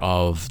radar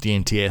of the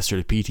NTS or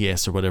the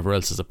PTS or whatever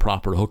else as a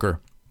proper hooker,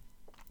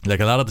 a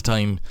lot of the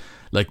time,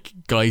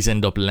 guys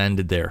end up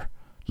landed there,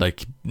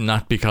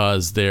 not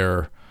because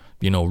they're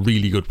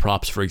really good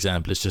props, for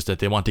example. It's just that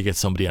they want to get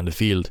somebody on the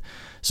field.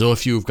 So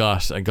if you've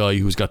got a guy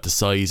who's got the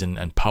size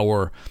and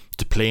power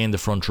to play in the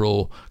front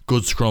row,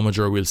 good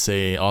scrummager, we'll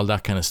say, all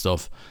that kind of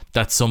stuff,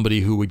 that's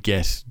somebody who would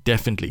get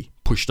definitely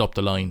pushed up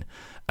the line,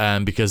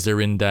 because they're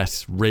in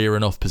that rare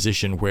enough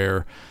position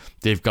where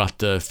they've got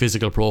the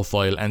physical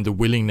profile and the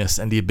willingness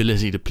and the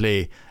ability to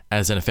play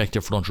as an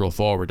effective front row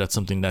forward. That's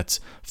something that's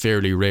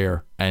fairly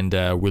rare and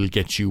will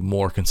get you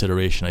more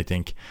consideration, I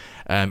think.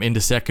 In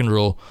the second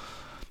row,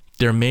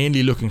 they're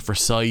mainly looking for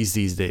size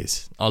these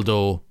days,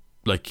 although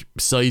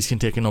size can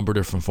take a number of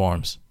different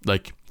forms.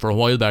 For a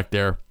while back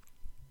there,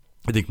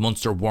 I think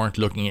Munster weren't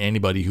looking at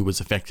anybody who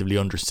was effectively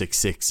under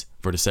 6'6"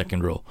 for the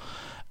second row,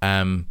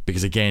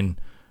 because again,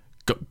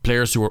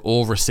 players who are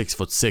over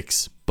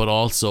 6'6", but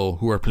also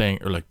who are playing,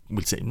 or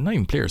we'll say not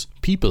even players,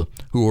 people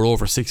who are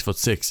over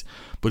 6'6",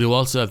 but who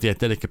also have the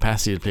athletic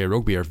capacity to play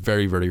rugby are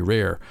very, very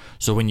rare.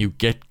 So when you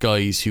get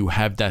guys who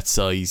have that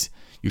size,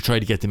 you try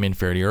to get them in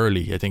fairly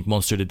early. I think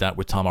Munster did that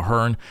with Tom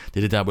Ahern. They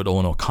did that with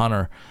Owen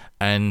O'Connor.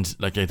 And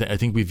I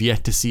think we've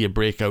yet to see a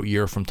breakout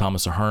year from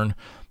Thomas Ahern.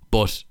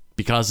 But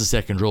because the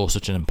second row is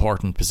such an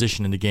important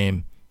position in the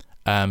game,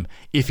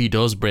 if he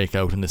does break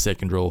out in the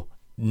second row,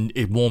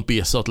 it won't be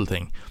a subtle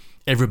thing.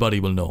 Everybody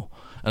will know.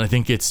 And I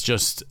think it's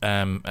just,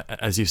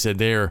 as you said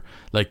there,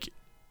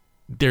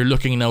 they're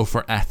looking now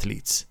for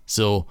athletes.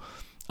 So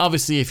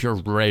obviously if you're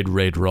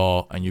red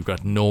raw and you've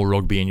got no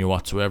rugby in you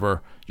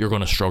whatsoever, you're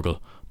going to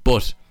struggle.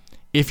 But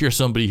if you're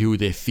somebody who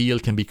they feel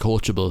can be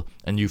coachable,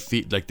 and you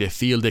feel they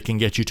feel they can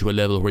get you to a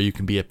level where you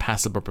can be a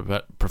passable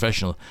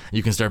professional,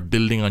 you can start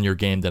building on your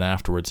game then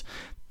afterwards,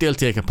 they'll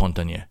take a punt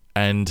on you.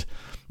 And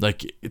the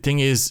thing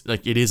is,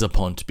 it is a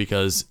punt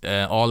because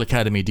all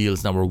academy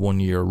deals now are 1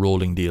 year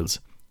rolling deals.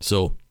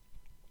 So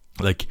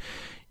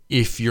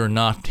if you're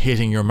not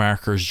hitting your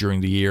markers during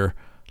the year,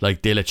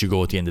 they let you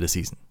go at the end of the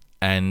season.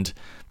 And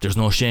there's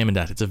no shame in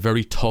that. It's a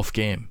very tough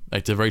game.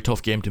 Like, it's a very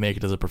tough game to make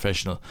it as a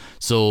professional.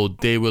 So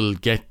they will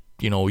get,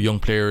 young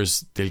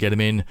players, they'll get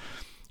them in.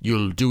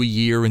 You'll do a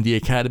year in the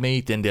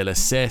academy, then they'll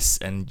assess,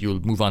 and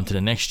you'll move on to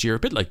the next year. A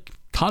bit like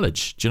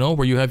college,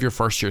 where you have your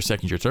first year,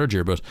 second year, third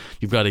year, but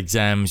you've got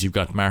exams, you've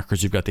got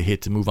markers, you've got the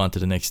hit to move on to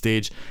the next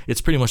stage.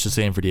 It's pretty much the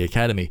same for the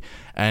academy.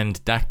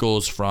 And that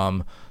goes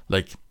from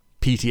like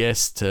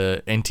PTS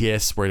to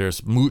NTS, where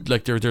there's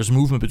there's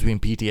movement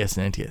between PTS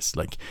and NTS.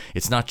 Like,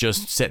 it's not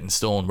just set in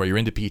stone where you're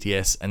into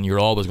PTS and you're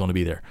always going to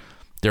be there.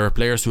 There are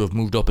players who have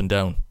moved up and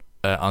down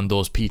on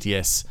those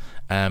PTS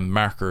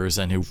markers,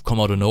 and who've come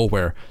out of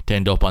nowhere to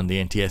end up on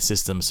the NTS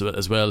system so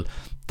as well.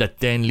 That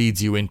then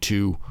leads you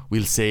into,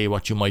 we'll say,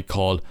 what you might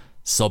call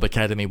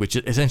sub-academy, which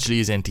essentially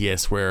is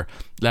NTS, where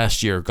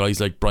last year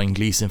guys like Brian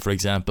Gleeson, for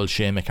example,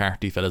 Shane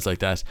McCarthy, fellas like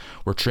that,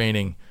 were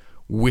training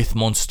with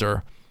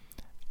Munster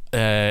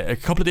a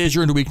couple of days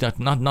during the week,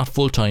 not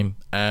full time,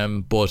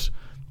 but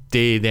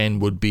they then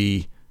would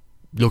be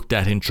looked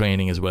at in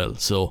training as well.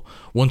 So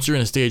once you're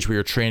in a stage where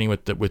you're training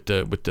with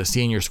the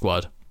senior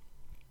squad,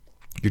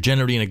 you're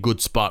generally in a good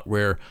spot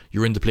where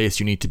you're in the place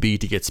you need to be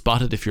to get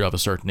spotted if you're of a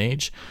certain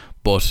age.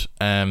 But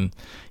I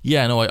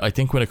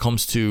think when it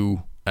comes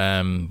to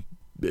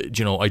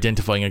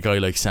identifying a guy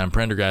like Sam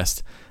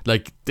Prendergast,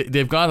 like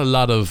they've got a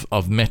lot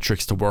of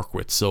metrics to work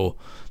with. So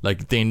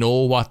like, they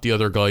know what the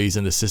other guys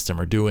in the system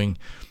are doing,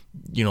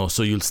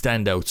 so you'll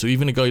stand out. So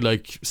even a guy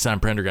like Sam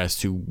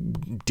Prendergast, who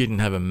didn't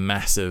have a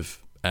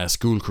massive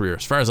school career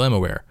as far as I'm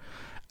aware,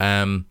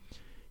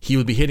 he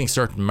will be hitting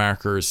certain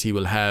markers. He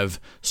will have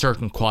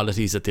certain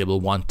qualities that they will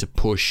want to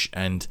push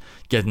and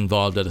get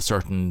involved at a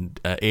certain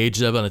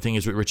age level. And I think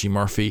it's with Richie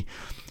Murphy,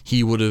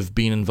 he would have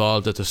been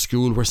involved at the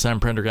school where Sam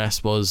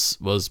Prendergast was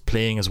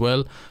playing as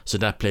well. So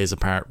that plays a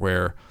part,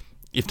 where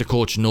if the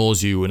coach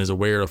knows you and is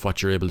aware of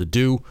what you're able to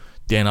do,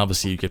 then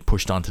obviously you get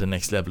pushed on to the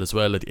next level as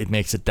well. It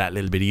makes it that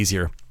little bit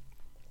easier.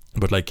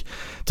 But like,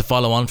 to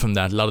follow on from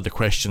that, a lot of the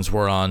questions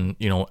were on,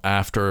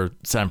 after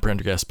Sam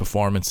Prendergast's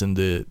performance in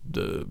the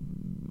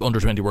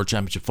Under-20 World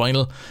Championship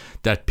final,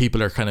 that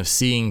people are kind of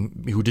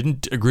seeing, who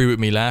didn't agree with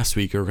me last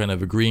week, or kind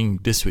of agreeing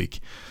this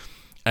week,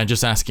 and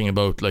just asking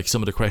about like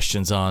some of the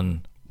questions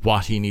on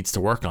what he needs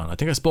to work on. I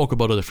think I spoke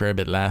about it a fair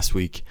bit last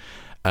week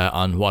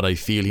on what I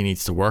feel he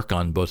needs to work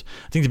on, but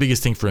I think the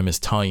biggest thing for him is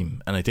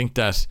time. And I think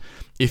that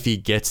if he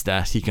gets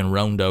that, he can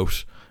round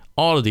out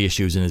all of the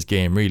issues in his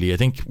game, really. I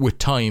think with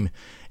time,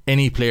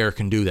 any player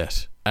can do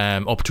that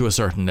up to a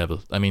certain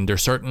level. I mean,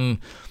 there's certain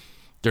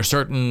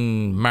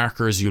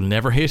markers you'll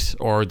never hit,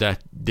 or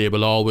that they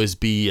will always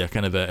be a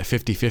kind of a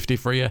 50-50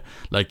 for you.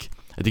 Like,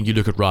 I think you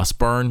look at Ross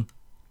Byrne,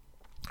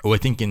 who I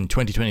think in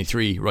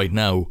 2023 right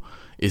now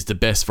is the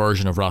best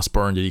version of Ross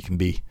Byrne that he can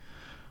be.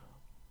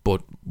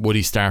 But would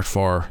he start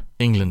for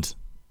England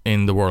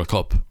in the World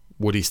Cup?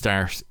 Would he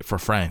start for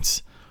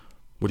France?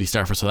 Would he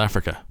start for South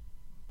Africa?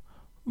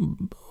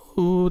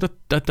 Oh,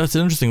 that's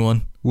an interesting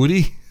one. Would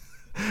he?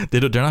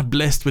 They're not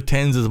blessed with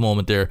 10s at the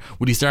moment there.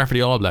 Would he start for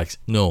the All Blacks?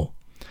 No.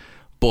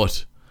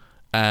 But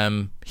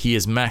he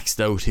has maxed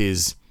out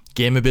his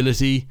game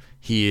ability.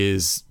 He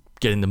is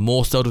getting the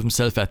most out of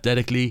himself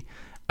athletically.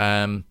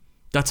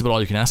 That's about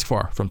all you can ask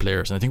for from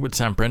players. And I think with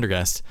Sam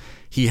Prendergast,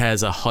 he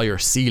has a higher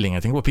ceiling. I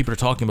think what people are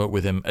talking about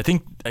with him, I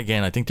think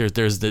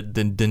there's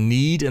the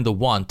need and the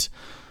want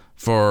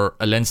for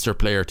a Leinster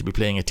player to be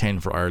playing a 10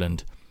 for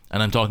Ireland.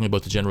 And I'm talking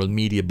about the general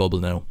media bubble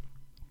now.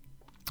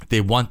 They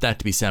want that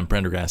to be Sam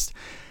Prendergast.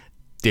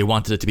 They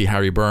wanted it to be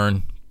Harry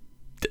Byrne.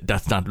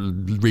 That's not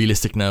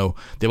realistic now.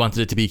 They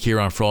wanted it to be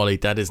Kieran Frawley.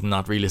 That is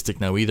not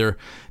realistic now either.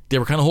 They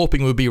were kind of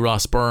hoping it would be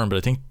Ross Byrne, but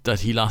I think that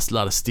he lost a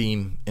lot of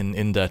steam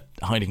in that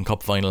Heineken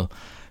Cup final.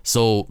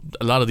 So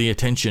a lot of the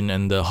attention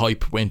and the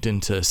hype went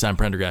into Sam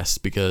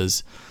Prendergast,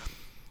 because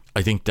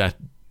I think that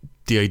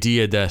the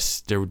idea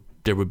that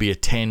there would be a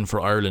 10 for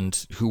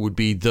Ireland who would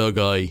be the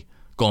guy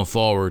going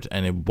forward,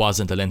 and it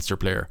wasn't a Leinster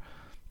player,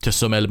 to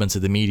some elements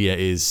of the media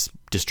is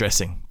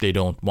distressing. They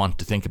don't want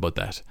to think about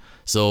that.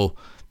 So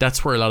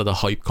that's where a lot of the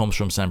hype comes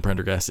from Sam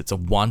Prendergast. It's a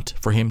want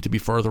for him to be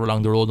further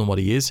along the road than what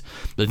he is.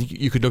 But I think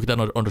you could look at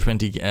that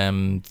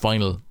under-20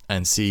 final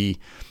and see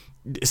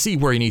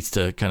where he needs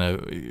to kind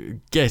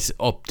of get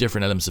up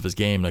different elements of his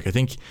game. Like, I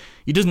think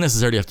he doesn't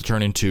necessarily have to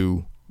turn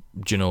into,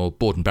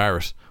 Beauden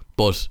Barrett,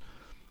 but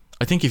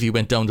I think if he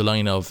went down the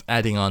line of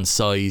adding on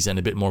size and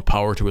a bit more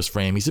power to his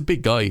frame, he's a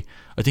big guy.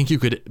 I think you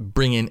could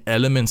bring in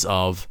elements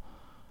of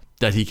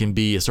that he can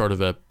be a sort of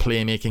a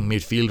playmaking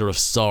midfielder of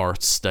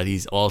sorts, that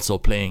he's also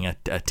playing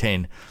at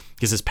 10,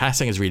 because his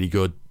passing is really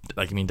good.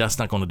 Like, I mean, that's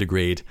not going to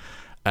degrade.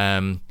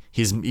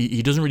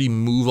 He doesn't really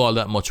move all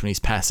that much when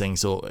he's passing.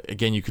 So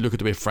again, you could look at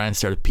the way France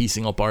started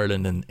piecing up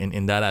Ireland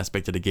in that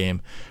aspect of the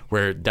game,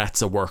 where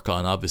that's a work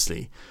on,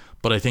 obviously.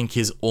 But I think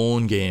his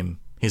own game,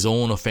 his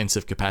own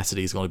offensive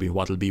capacity is going to be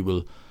what'll be,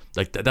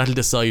 that'll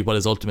decide what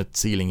his ultimate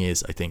ceiling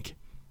is, I think.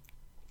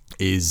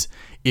 Is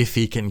if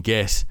he can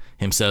get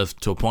himself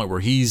to a point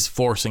where he's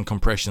forcing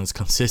compressions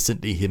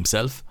consistently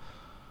himself,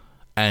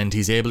 and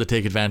he's able to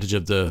take advantage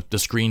of the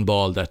screen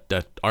ball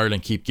that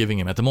Ireland keep giving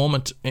him. At the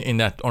moment, in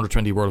that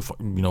under-20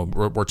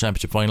 World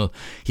Championship final,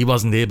 he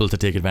wasn't able to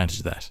take advantage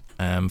of that.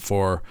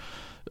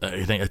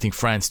 I think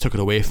France took it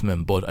away from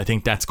him, but I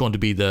think that's going to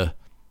be the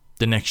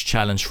next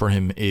challenge for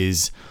him,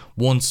 is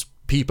once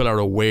people are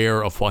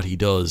aware of what he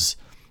does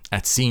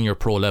at senior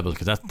pro level,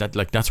 because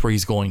that's where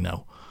he's going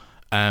now.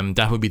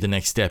 That would be the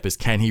next step, is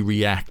can he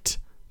react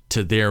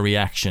to their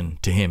reaction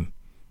to him?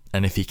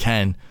 And if he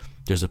can,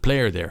 there's a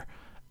player there.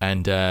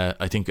 And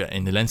I think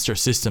in the Leinster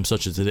system,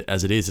 such as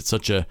it is, it's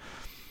such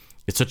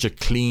a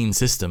clean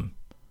system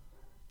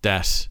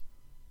that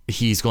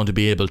he's going to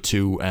be able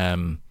to,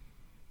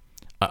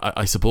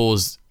 I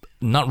suppose,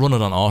 not run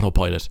it on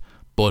autopilot,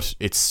 but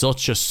it's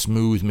such a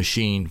smooth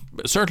machine.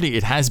 Certainly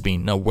it has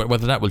been. Now,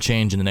 whether that will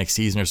change in the next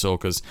season or so,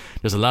 because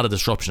there's a lot of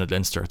disruption at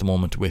Leinster at the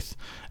moment with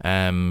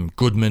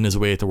Goodman is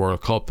away at the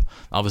World Cup.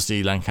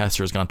 Obviously,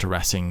 Lancaster has gone to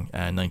Racing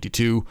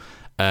 92.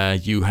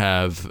 You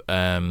have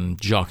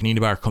Jacques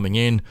Nienaber coming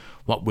in.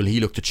 What will he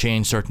look to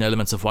change certain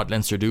elements of what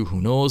Leinster do? Who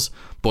knows?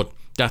 But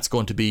that's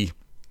going to be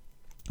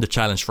the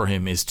challenge for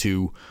him, is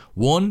to,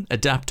 one,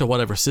 adapt to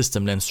whatever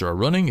system Leinster are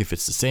running. If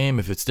it's the same,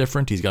 if it's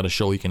different, he's got to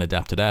show he can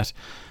adapt to that.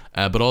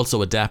 But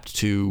also adapt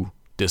to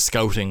the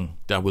scouting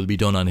that will be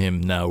done on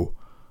him now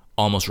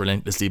almost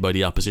relentlessly by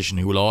the opposition,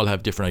 who will all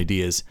have different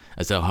ideas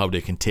as to how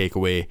they can take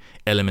away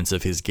elements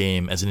of his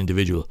game as an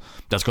individual.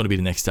 That's going to be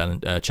the next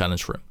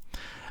challenge for him.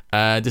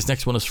 This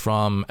next one is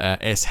from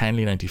S.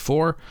 Hanley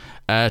 94.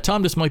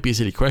 Tom, this might be a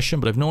silly question,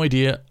 but I've no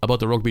idea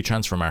about the rugby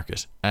transfer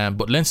market.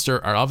 But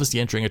Leinster are obviously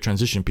entering a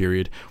transition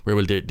period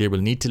where they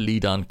will need to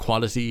lead on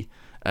quality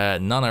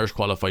non-Irish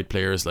qualified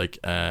players like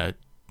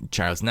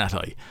Charles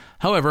Natai.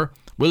 However,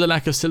 will the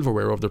lack of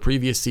silverware of the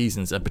previous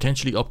seasons and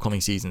potentially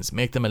upcoming seasons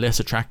make them a less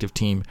attractive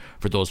team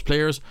for those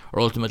players, or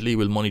ultimately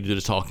will money do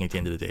the talking at the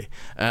end of the day?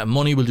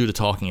 Money will do the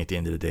talking at the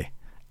end of the day.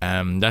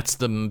 That's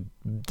the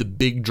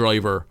big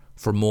driver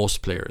for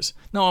most players.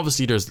 Now,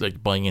 obviously, there's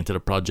like buying into the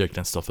project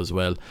and stuff as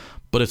well,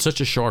 but it's such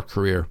a short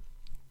career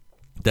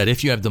that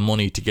if you have the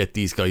money to get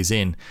these guys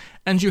in,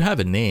 and you have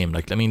a name,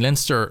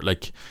 Leinster,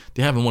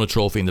 they haven't won a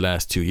trophy in the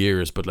last 2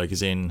 years, but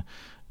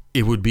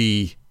it would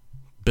be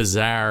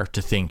bizarre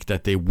to think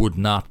that they would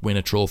not win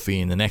a trophy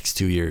in the next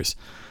 2 years.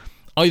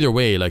 Either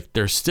way,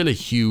 they're still a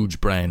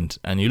huge brand,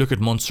 and you look at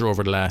Munster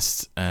over the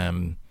last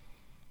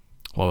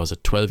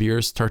 12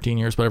 years, 13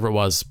 years, whatever it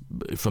was,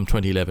 from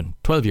 2011,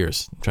 12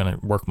 years, I'm trying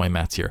to work my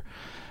maths here,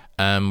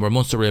 where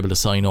Munster were able to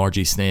sign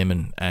R.G.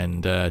 Snyman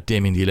and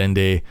Damien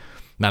Dielende,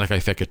 Malachi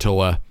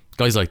Fekitoa,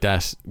 guys like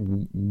that,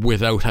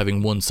 without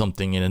having won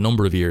something in a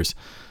number of years,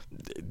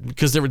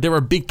 because they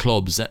were big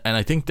clubs. And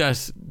I think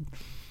that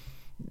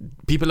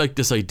people like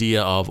this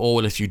idea of,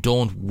 if you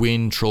don't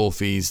win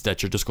trophies,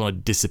 that you're just going to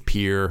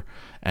disappear,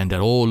 and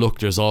that, look,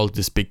 there's all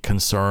this big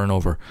concern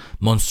over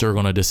Munster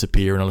going to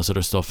disappear and all this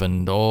other stuff,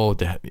 and none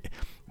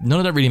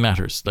of that really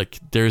matters.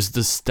 There's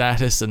the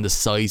status and the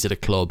size of the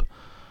club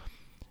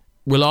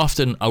will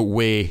often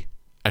outweigh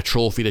a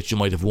trophy that you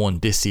might have won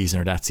this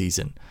season or that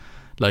season.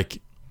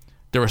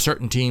 There are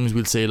certain teams,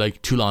 we'll say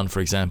like Toulon,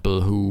 for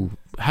example, who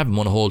haven't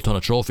won a whole ton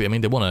of trophy. I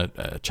mean, they won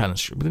a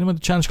challenge, but they won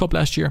the Challenge Cup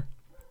last year.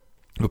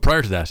 But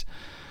prior to that,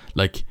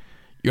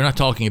 you're not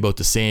talking about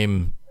the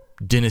same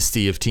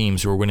dynasty of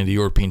teams who are winning the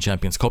European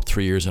Champions Cup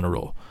 3 years in a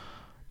row.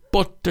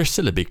 But they're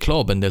still a big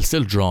club, and they'll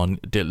still draw.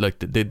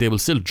 They will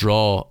still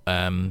draw,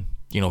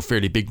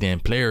 fairly big name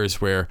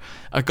players. Where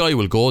a guy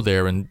will go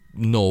there and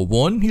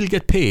one, he'll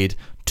get paid.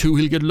 2,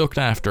 he'll get looked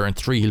after, and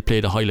 3, he'll play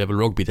the high level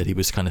rugby that he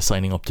was kind of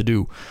signing up to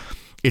do.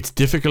 It's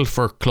difficult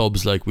for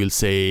clubs like, we'll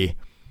say,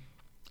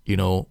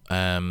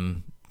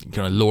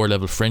 kind of lower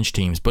level French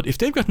teams, but if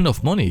they've got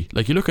enough money,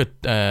 you look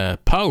at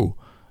Pau,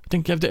 I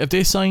think have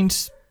they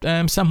signed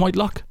Sam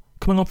Whitelock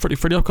coming up for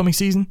the upcoming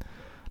season?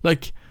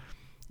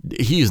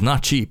 He is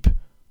not cheap,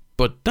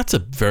 but that's a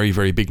very,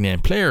 very big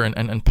name player,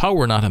 and Pau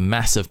were not a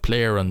massive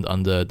player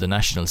on the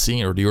national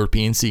scene or the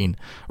European scene,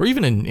 or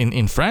even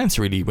in France,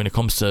 really, when it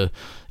comes to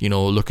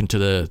looking to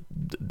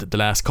the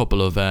last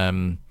couple of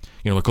when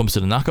it comes to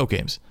the knockout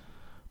games.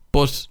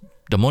 But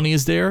the money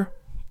is there,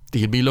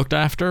 he'll be looked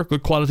after,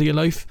 good quality of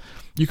life.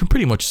 You can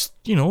pretty much,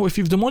 if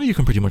you've the money, you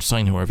can pretty much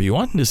sign whoever you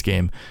want in this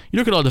game. You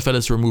look at all the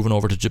fellas who are moving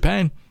over to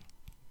Japan.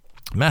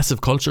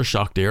 Massive culture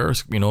shock there.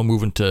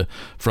 Moving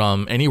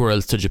from anywhere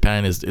else to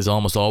Japan is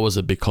almost always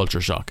a big culture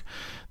shock.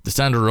 The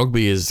standard of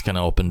rugby is kind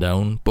of up and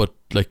down, but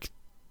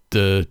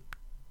the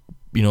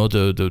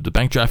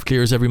bank draft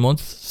clears every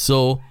month.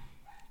 So,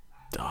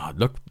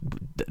 look,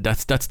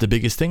 that's the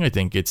biggest thing. I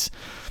think it's.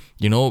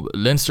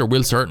 Leinster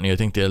will certainly, I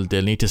think they'll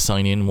need to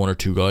sign in 1 or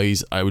 2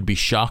 guys. I would be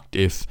shocked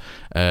if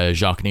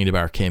Jacques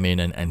Nienaber came in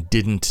and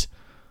didn't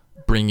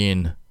bring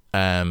in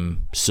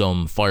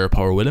some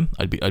firepower with him.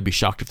 I'd be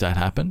shocked if that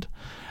happened.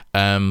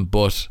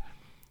 But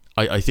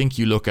I think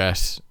you look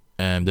at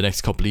the next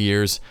couple of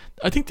years,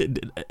 I think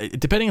that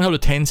depending on how the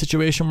 10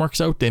 situation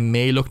works out, they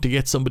may look to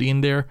get somebody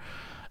in there.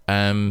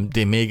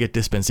 They may get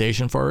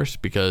dispensation for it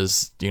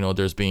because, you know,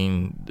 there's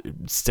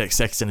been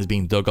Sexton has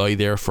been the guy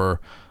there for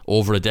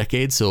over a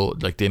decade, so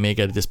like they may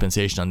get a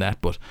dispensation on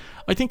that. But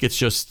I think it's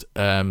just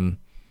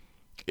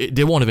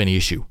they won't have any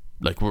issue,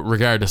 like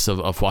regardless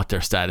of what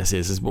their status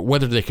is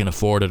whether they can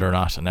afford it or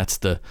not, and that's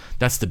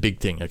the big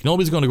thing. Like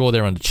nobody's going to go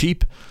there on the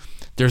cheap.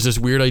 There's this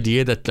weird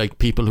idea that like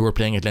people who are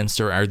playing at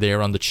Leinster are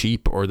there on the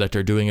cheap, or that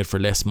they're doing it for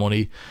less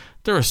money.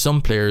 There are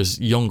some players,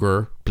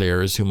 younger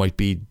players, who might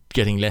be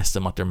getting less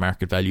than what their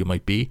market value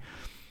might be.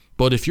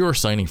 But if you're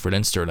signing for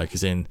Leinster, like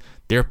as in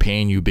they're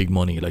paying you big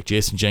money. Like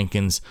Jason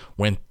Jenkins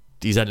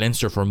he's at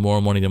Leinster for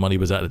more money than what he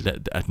was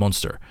at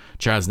Munster.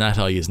 Charles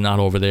Natai is not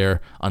over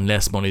there on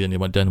less money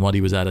than what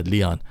he was at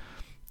Leon.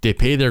 They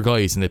pay their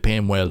guys and they pay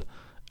them well,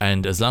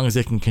 and as long as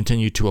they can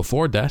continue to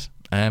afford that,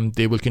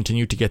 they will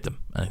continue to get them.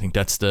 And I think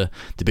that's the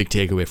big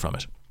takeaway from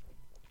it.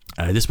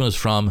 This one is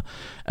from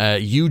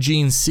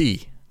Eugene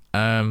C.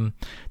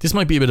 This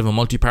might be a bit of a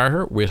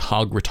multi-parter with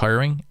Hogg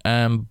retiring,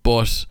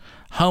 but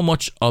how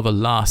much of a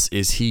loss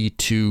is he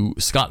to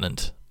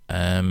Scotland?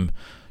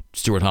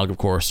 Stuart Hogg, of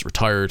course,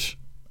 retired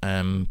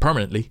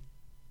permanently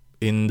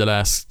in the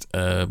last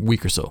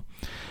week or so.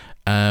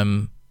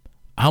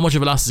 How much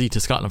of a loss is he to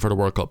Scotland for the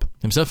World Cup?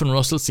 Himself and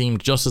Russell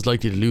seemed just as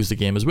likely to lose the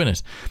game as win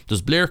it.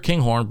 Does Blair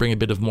Kinghorn bring a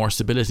bit of more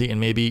stability and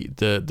maybe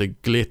the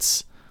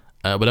glitz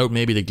without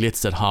maybe the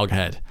glitz that Hogg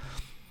had?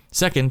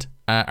 Second,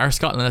 are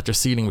Scotland at their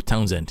ceiling with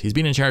Townsend? He's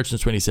been in charge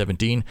since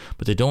 2017,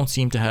 but they don't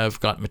seem to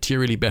have got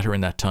materially better in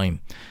that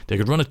time. They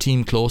could run a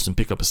team close and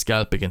pick up a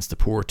scalp against the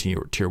poor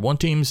tier 1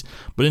 teams,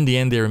 but in the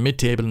end they were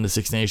mid-table in the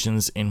Six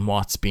Nations in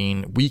what's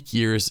been weak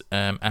years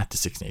at the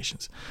Six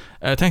Nations.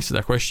 Thanks for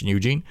that question,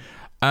 Eugene.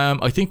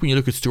 I think when you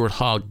look at Stuart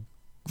Hogg,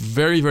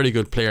 very, very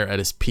good player at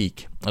his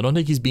peak. I don't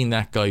think he's been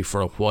that guy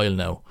for a while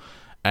now.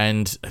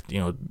 And, you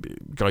know,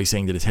 guys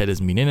saying that his head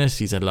hasn't been in it,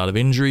 he's had a lot of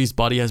injuries,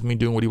 body hasn't been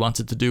doing what he wants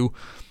it to do.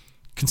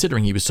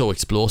 Considering he was so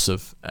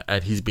explosive,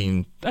 he's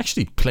been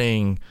actually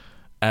playing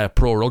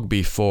pro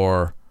rugby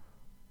for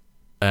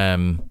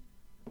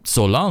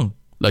so long.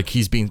 Like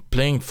he's been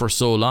playing for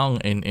so long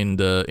in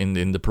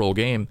the pro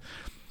game.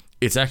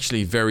 It's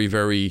actually very,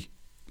 very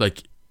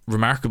like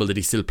remarkable that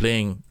he's still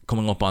playing,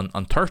 coming up on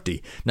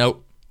 30. Now,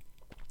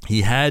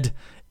 he had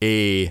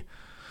a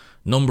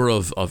number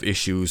of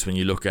issues when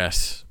you look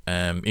at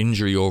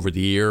injury over the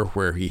year,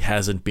 where he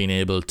hasn't been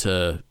able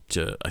to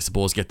I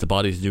suppose get the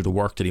body to do the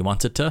work that he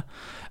wanted to.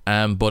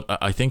 But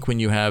I think when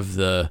you have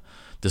the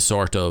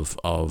sort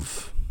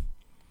of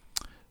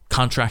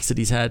contracts that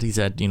he's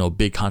had, you know,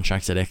 big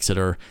contracts at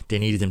Exeter. They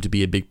needed him to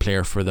be a big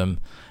player for them.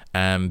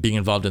 Being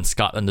involved in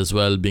Scotland as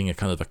well, being a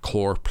kind of a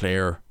core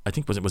player. I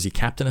think was he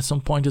captain at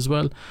some point as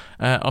well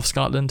of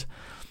Scotland.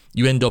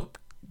 You end up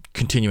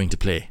continuing to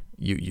play.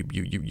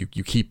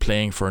 You keep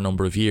playing for a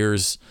number of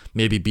years,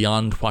 maybe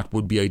beyond what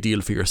would be ideal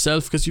for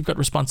yourself, because you've got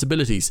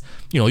responsibilities.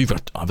 You know, you've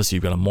got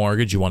a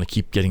mortgage. You want to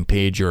keep getting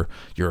paid your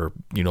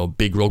you know,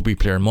 big rugby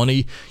player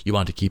money. You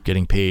want to keep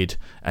getting paid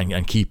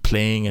and keep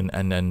playing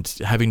and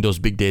having those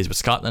big days with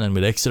Scotland and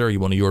with Exeter. You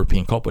won a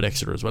European Cup with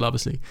Exeter as well,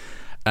 obviously.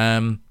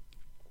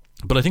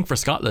 But I think for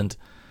Scotland,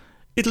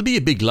 it'll be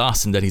a big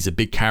loss in that he's a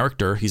big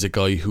character. He's a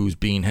guy who's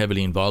been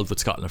heavily involved with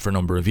Scotland for a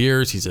number of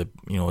years. He's a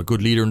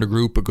good leader in the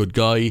group, a good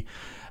guy.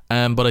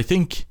 But I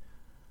think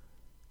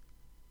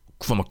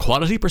from a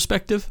quality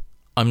perspective,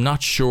 I'm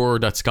not sure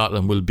that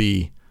Scotland will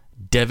be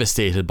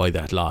devastated by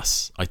that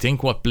loss. I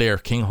think what Blair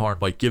Kinghorn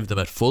might give them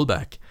at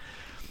fullback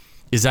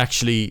is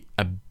actually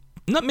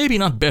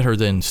not better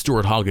than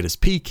Stuart Hogg at his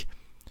peak,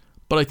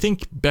 but I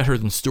think better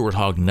than Stuart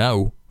Hogg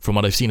now. From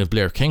what I've seen of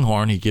Blair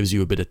Kinghorn, he gives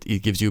you a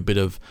bit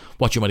of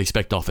what you might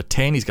expect off a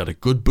 10. He's got a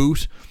good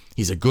boot.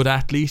 He's a good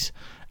athlete.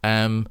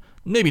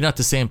 Maybe not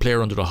the same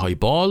player under the high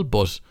ball,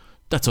 but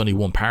that's only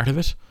one part of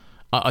it.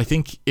 I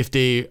think if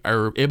they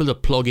are able to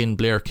plug in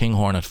Blair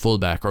Kinghorn at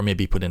fullback, or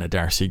maybe put in a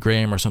Darcy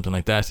Graham or something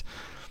like that,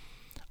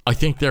 I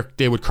think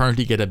they would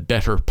currently get a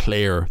better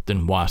player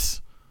than what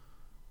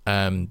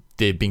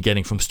they've been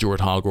getting from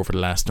Stuart Hogg over the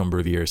last number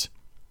of years.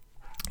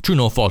 Through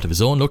no fault of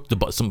his own. Look,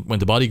 when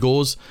the body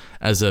goes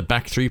as a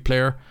back three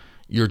player,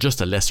 you're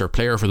just a lesser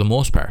player for the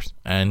most part.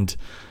 And,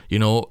 you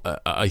know,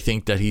 I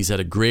think that he's had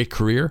a great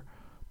career,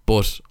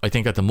 but I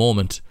think at the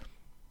moment,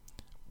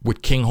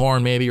 with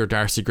Kinghorn maybe, or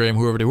Darcy Graham,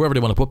 whoever they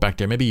want to put back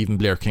there, maybe even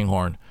Blair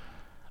Kinghorn,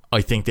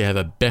 I think they have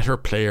a better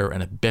player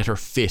and a better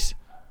fit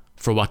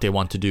for what they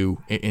want to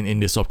do in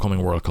this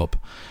upcoming World Cup.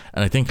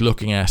 And I think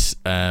looking at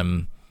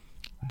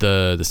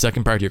the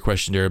second part of your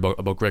question there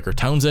about Gregor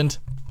Townsend,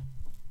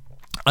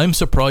 I'm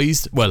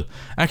surprised. Well,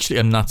 actually,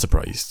 I'm not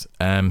surprised.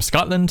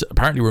 Scotland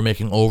apparently were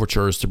making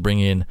overtures to bring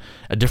in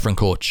a different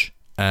coach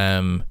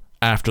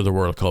after the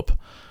World Cup,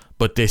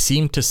 but they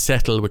seem to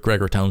settle with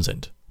Gregor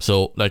Townsend.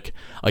 So, like,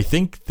 I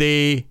think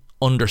they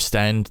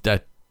understand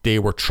that they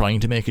were trying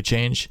to make a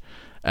change.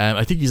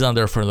 I think he's on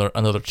there for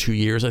another 2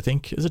 years, I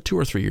think. Is it 2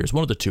 or 3 years?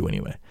 One of the two,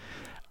 anyway.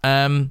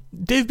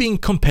 They've been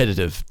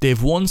competitive.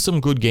 They've won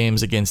some good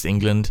games against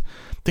England.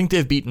 I think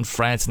they've beaten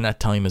France in that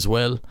time as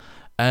well.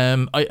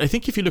 I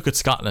think if you look at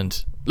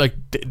Scotland, like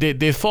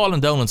they've fallen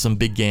down on some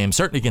big games,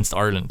 certainly against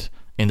Ireland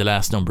in the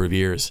last number of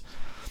years.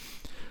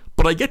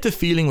 But I get the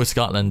feeling with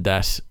Scotland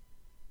that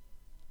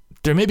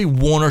they're maybe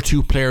one or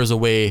two players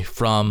away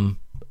from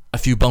a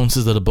few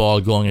bounces of the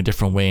ball going a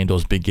different way in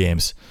those big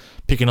games.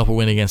 Picking up a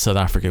win against South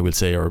Africa, we'll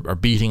say, or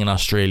beating an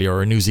Australia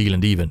or a New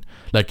Zealand even.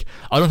 Like,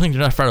 I don't think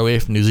they're that far away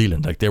from New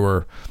Zealand. Like,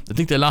 I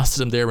think they lost to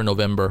them there in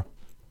November,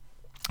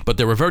 but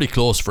they were very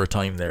close for a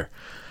time there.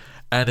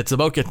 And it's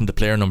about getting the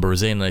player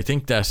numbers in. And I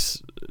think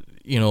that,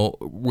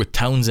 with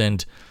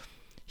Townsend,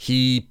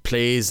 he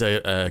plays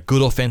a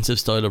good offensive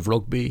style of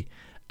rugby.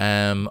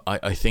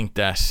 I think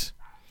that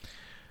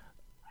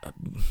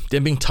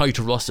them being tied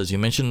to Russell, as you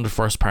mentioned in the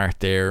first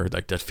part there,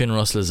 like that Finn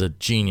Russell is a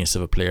genius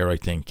of a player, I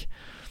think.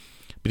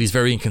 But he's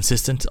very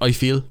inconsistent, I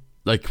feel,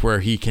 like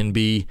where he can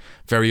be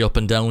very up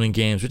and down in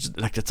games, which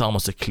like that's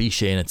almost a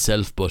cliche in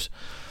itself. But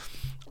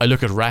I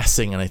look at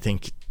Racing and I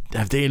think,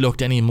 have they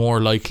looked any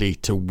more likely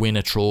to win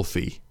a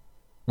trophy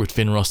with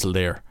Finn Russell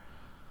there?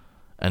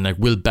 And like,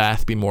 will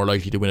Bath be more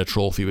likely to win a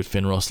trophy with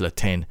Finn Russell at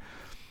 10?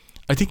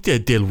 I think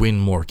they'll win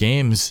more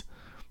games.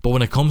 But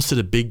when it comes to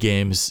the big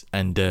games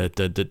and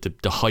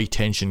the high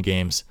tension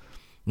games,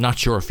 not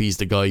sure if he's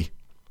the guy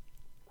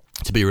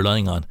to be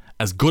relying on.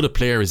 As good a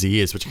player as he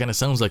is, which kind of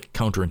sounds like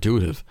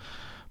counterintuitive,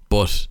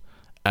 but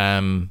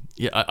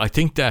I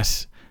think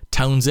that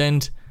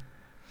Townsend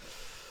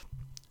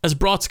has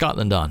brought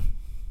Scotland on.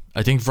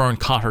 I think Vern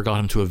Cotter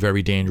got him to a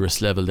very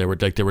dangerous level. They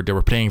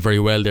were playing very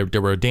well. They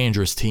were a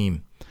dangerous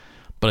team,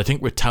 but I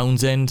think with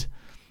Townsend,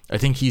 I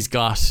think he's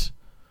got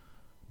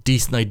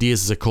decent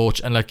ideas as a coach,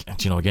 and like,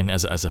 again,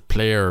 as a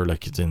player,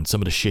 like in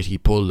some of the shit he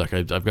pulled, like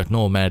I've got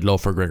no mad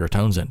love for Gregor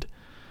Townsend.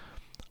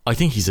 I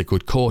think he's a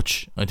good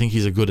coach. I think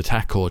he's a good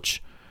attack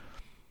coach.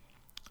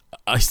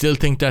 I still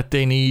think that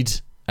they need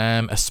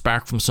a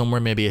spark from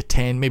somewhere, maybe a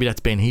 10. Maybe that's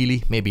Ben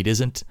Healy. Maybe it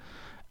isn't.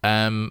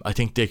 I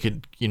think they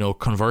could,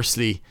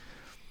 conversely,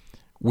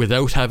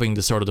 without having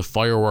the sort of the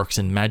fireworks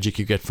and magic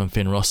you get from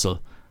Finn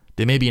Russell,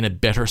 they may be in a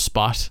better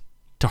spot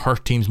to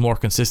hurt teams more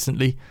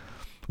consistently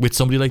with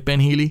somebody like Ben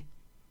Healy.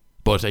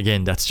 But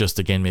again, that's just,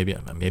 maybe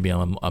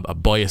I'm a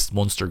biased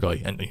Munster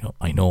guy, and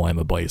I know I'm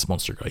a biased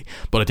Munster guy,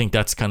 but I think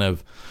that's kind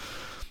of,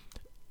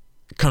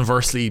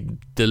 conversely,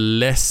 the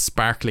less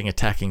sparkling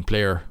attacking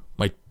player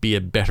might be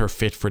a better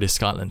fit for this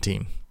Scotland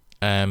team,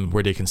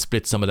 where they can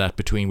split some of that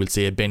between, we'll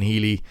say, a Ben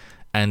Healy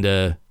and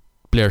a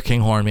Blair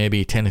Kinghorn,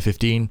 maybe 10 to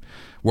 15,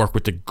 work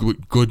with the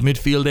good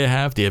midfield they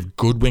have. They have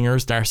good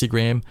wingers, Darcy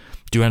Graham,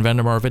 Duhan van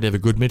der Merwe. They have a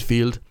good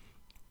midfield.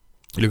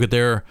 You look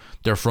at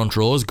their front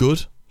row is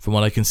good from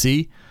what I can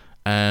see.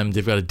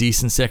 They've got a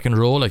decent second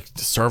row, like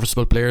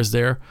serviceable players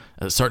there,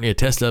 certainly at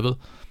test level.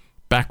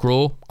 Back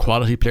row,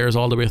 quality players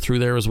all the way through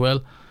there as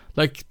well.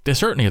 Like, they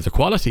certainly have the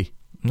quality,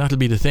 and that'll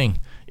be the thing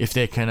if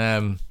they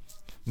can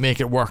make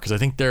it work, because I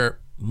think they're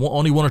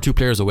only one or two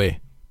players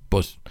away,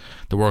 but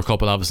the World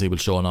Cup obviously will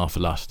show an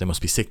awful lot. They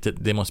must be sick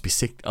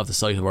of the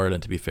sight of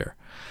Ireland, to be fair.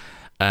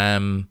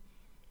 And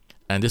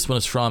this one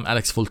is from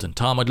Alex Fulton.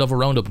 Tom, I'd love a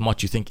roundup on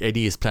what you think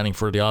Eddie is planning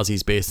for the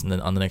Aussies based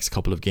on the next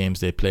couple of games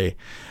they play.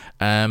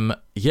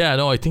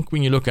 I think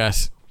when you look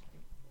at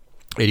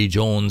Eddie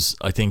Jones,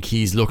 I think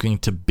he's looking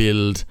to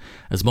build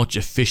as much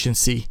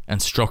efficiency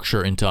and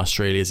structure into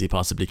Australia as he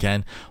possibly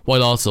can,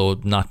 while also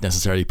not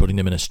necessarily putting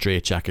them in a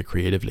straitjacket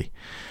creatively.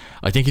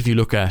 I think if you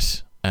look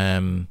at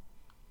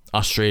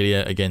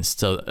Australia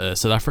against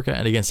South Africa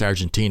and against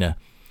Argentina,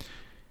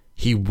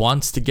 he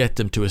wants to get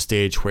them to a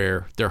stage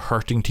where they're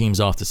hurting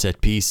teams off the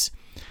set piece,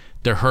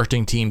 they're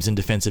hurting teams in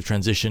defensive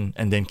transition,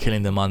 and then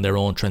killing them on their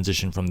own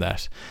transition from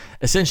that.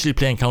 Essentially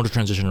playing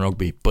counter-transition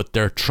rugby, but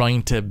they're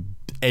trying to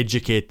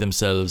educate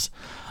themselves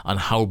on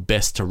how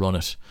best to run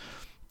it.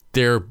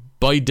 They're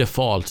by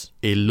default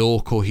a low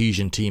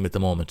cohesion team at the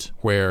moment,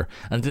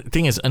 and the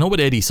thing is, I know with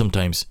Eddie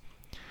sometimes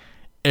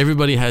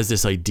everybody has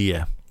this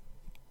idea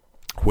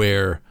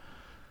where,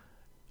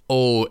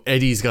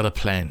 Eddie's got a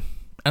plan,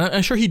 and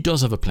I'm sure he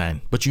does have a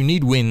plan, but you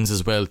need wins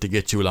as well to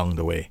get you along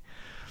the way.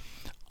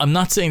 I'm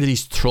not saying that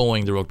he's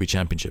throwing the rugby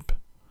championship,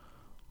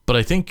 but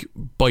I think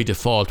by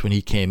default when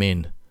he came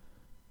in,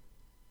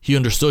 he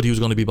understood he was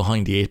going to be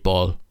behind the 8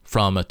 ball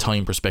from a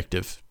time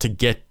perspective to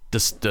get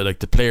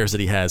the players that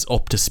he has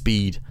up to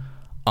speed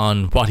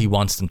on what he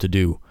wants them to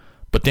do.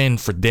 But then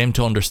for them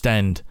to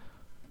understand,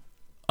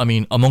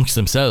 amongst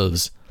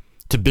themselves,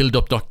 to build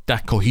up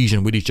that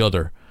cohesion with each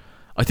other.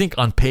 I think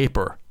on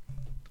paper,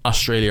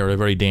 Australia are a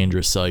very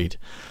dangerous side.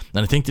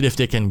 And I think that if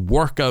they can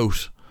work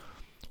out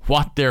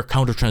what their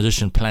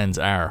counter-transition plans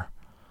are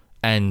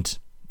and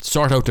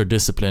sort out their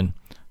discipline,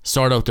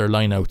 sort out their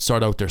line-out,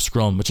 sort out their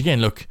scrum, which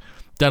again, look,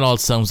 that all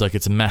sounds like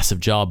it's a massive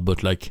job,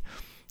 but like,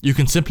 you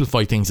can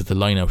simplify things at the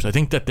line-out. I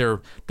think that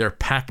their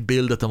pack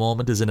build at the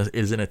moment is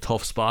in a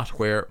tough spot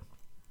where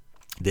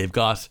they've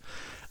got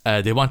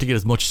they want to get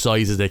as much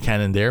size as they can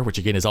in there, which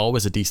again is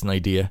always a decent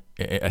idea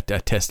at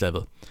test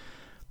level.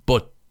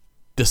 But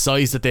the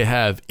size that they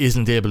have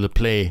isn't able to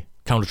play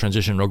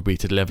counter-transition rugby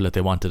to the level that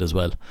they wanted as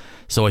well.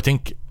 So I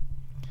think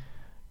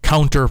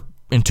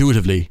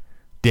counter-intuitively,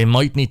 they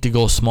might need to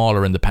go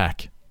smaller in the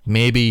pack.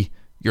 Maybe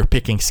you're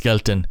picking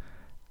Skelton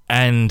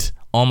and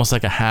almost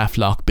like a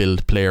half-lock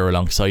build player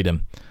alongside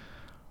him,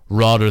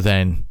 rather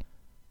than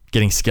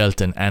getting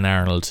Skelton and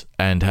Arnold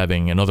and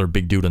having another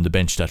big dude on the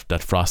bench,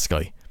 that Frost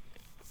guy.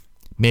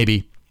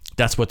 Maybe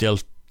that's what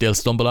they'll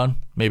stumble on.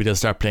 Maybe they'll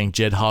start playing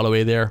Jed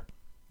Holloway there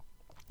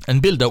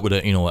and build out with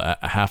a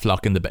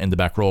half-lock in the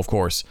back row, of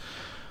course.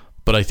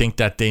 But I think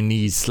that they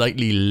need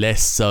slightly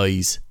less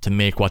size to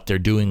make what they're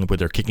doing with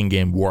their kicking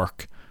game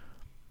work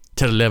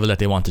to the level that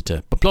they want it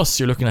to. But plus,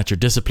 you're looking at your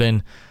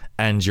discipline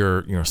and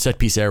your set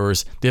piece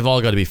errors. They've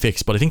all got to be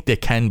fixed, but I think they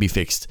can be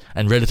fixed,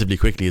 and relatively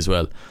quickly as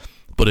well.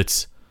 But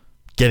it's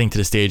getting to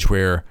the stage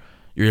where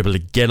you're able to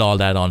get all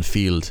that on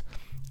field,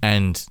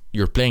 and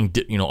you're playing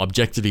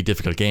objectively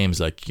difficult games,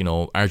 like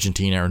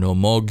Argentina are no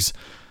mugs.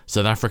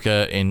 South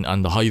Africa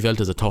on the high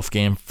veld is a tough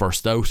game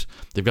first out.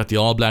 They've got the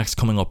All Blacks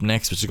coming up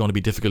next, which is going to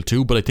be difficult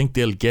too, but I think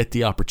they'll get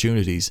the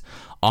opportunities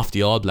off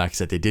the All Blacks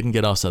that they didn't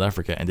get off South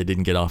Africa and they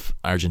didn't get off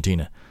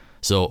Argentina.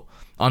 So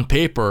on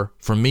paper,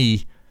 for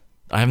me,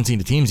 I haven't seen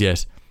the teams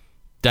yet,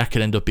 that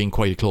could end up being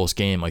quite a close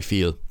game, I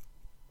feel.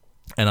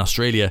 And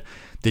Australia,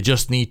 they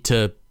just need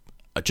to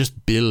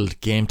just build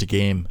game to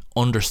game,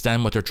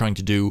 understand what they're trying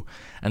to do.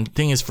 And the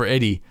thing is, for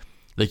Eddie,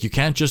 like, you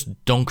can't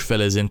just dunk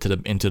fellas into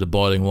the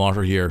boiling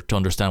water here to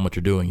understand what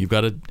you're doing. You've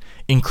got to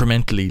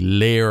incrementally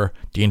layer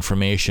the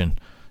information,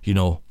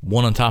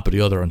 one on top of the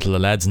other, until the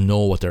lads know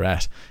what they're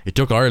at. It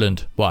took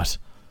Ireland,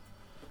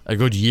 a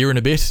good year and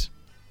a bit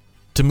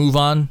to move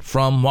on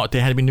from what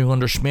they had been doing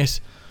under Schmidt.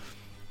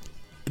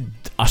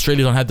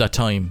 Australia don't have that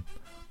time,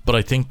 but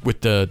I think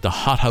with the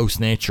hothouse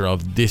nature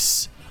of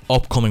this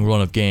upcoming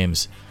run of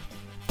games,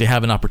 they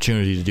have an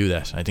opportunity to do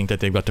that. I think that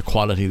they've got the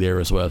quality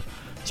there as well.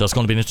 So it's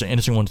going to be an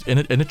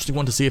interesting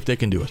one to see if they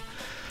can do it.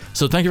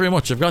 So thank you very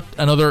much. I've got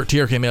another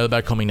TRK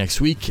mailbag coming next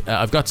week.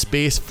 I've got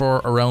space for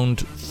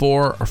around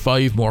 4 or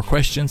 5 more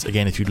questions.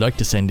 Again, if you'd like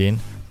to send in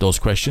those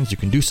questions, you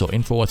can do so,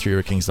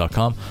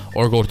 info@3yearkings.com,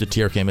 or go to the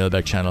TRK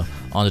mailbag channel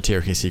on the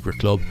TRK Secret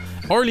Club,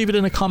 or leave it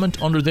in a comment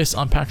under this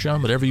on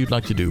Patreon, whatever you'd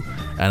like to do,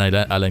 and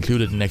I'll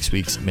include it in next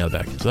week's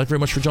mailbag. So thank you very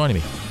much for joining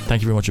me.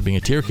 Thank you very much for being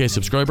a TRK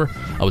subscriber.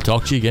 I will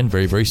talk to you again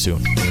very, very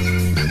soon.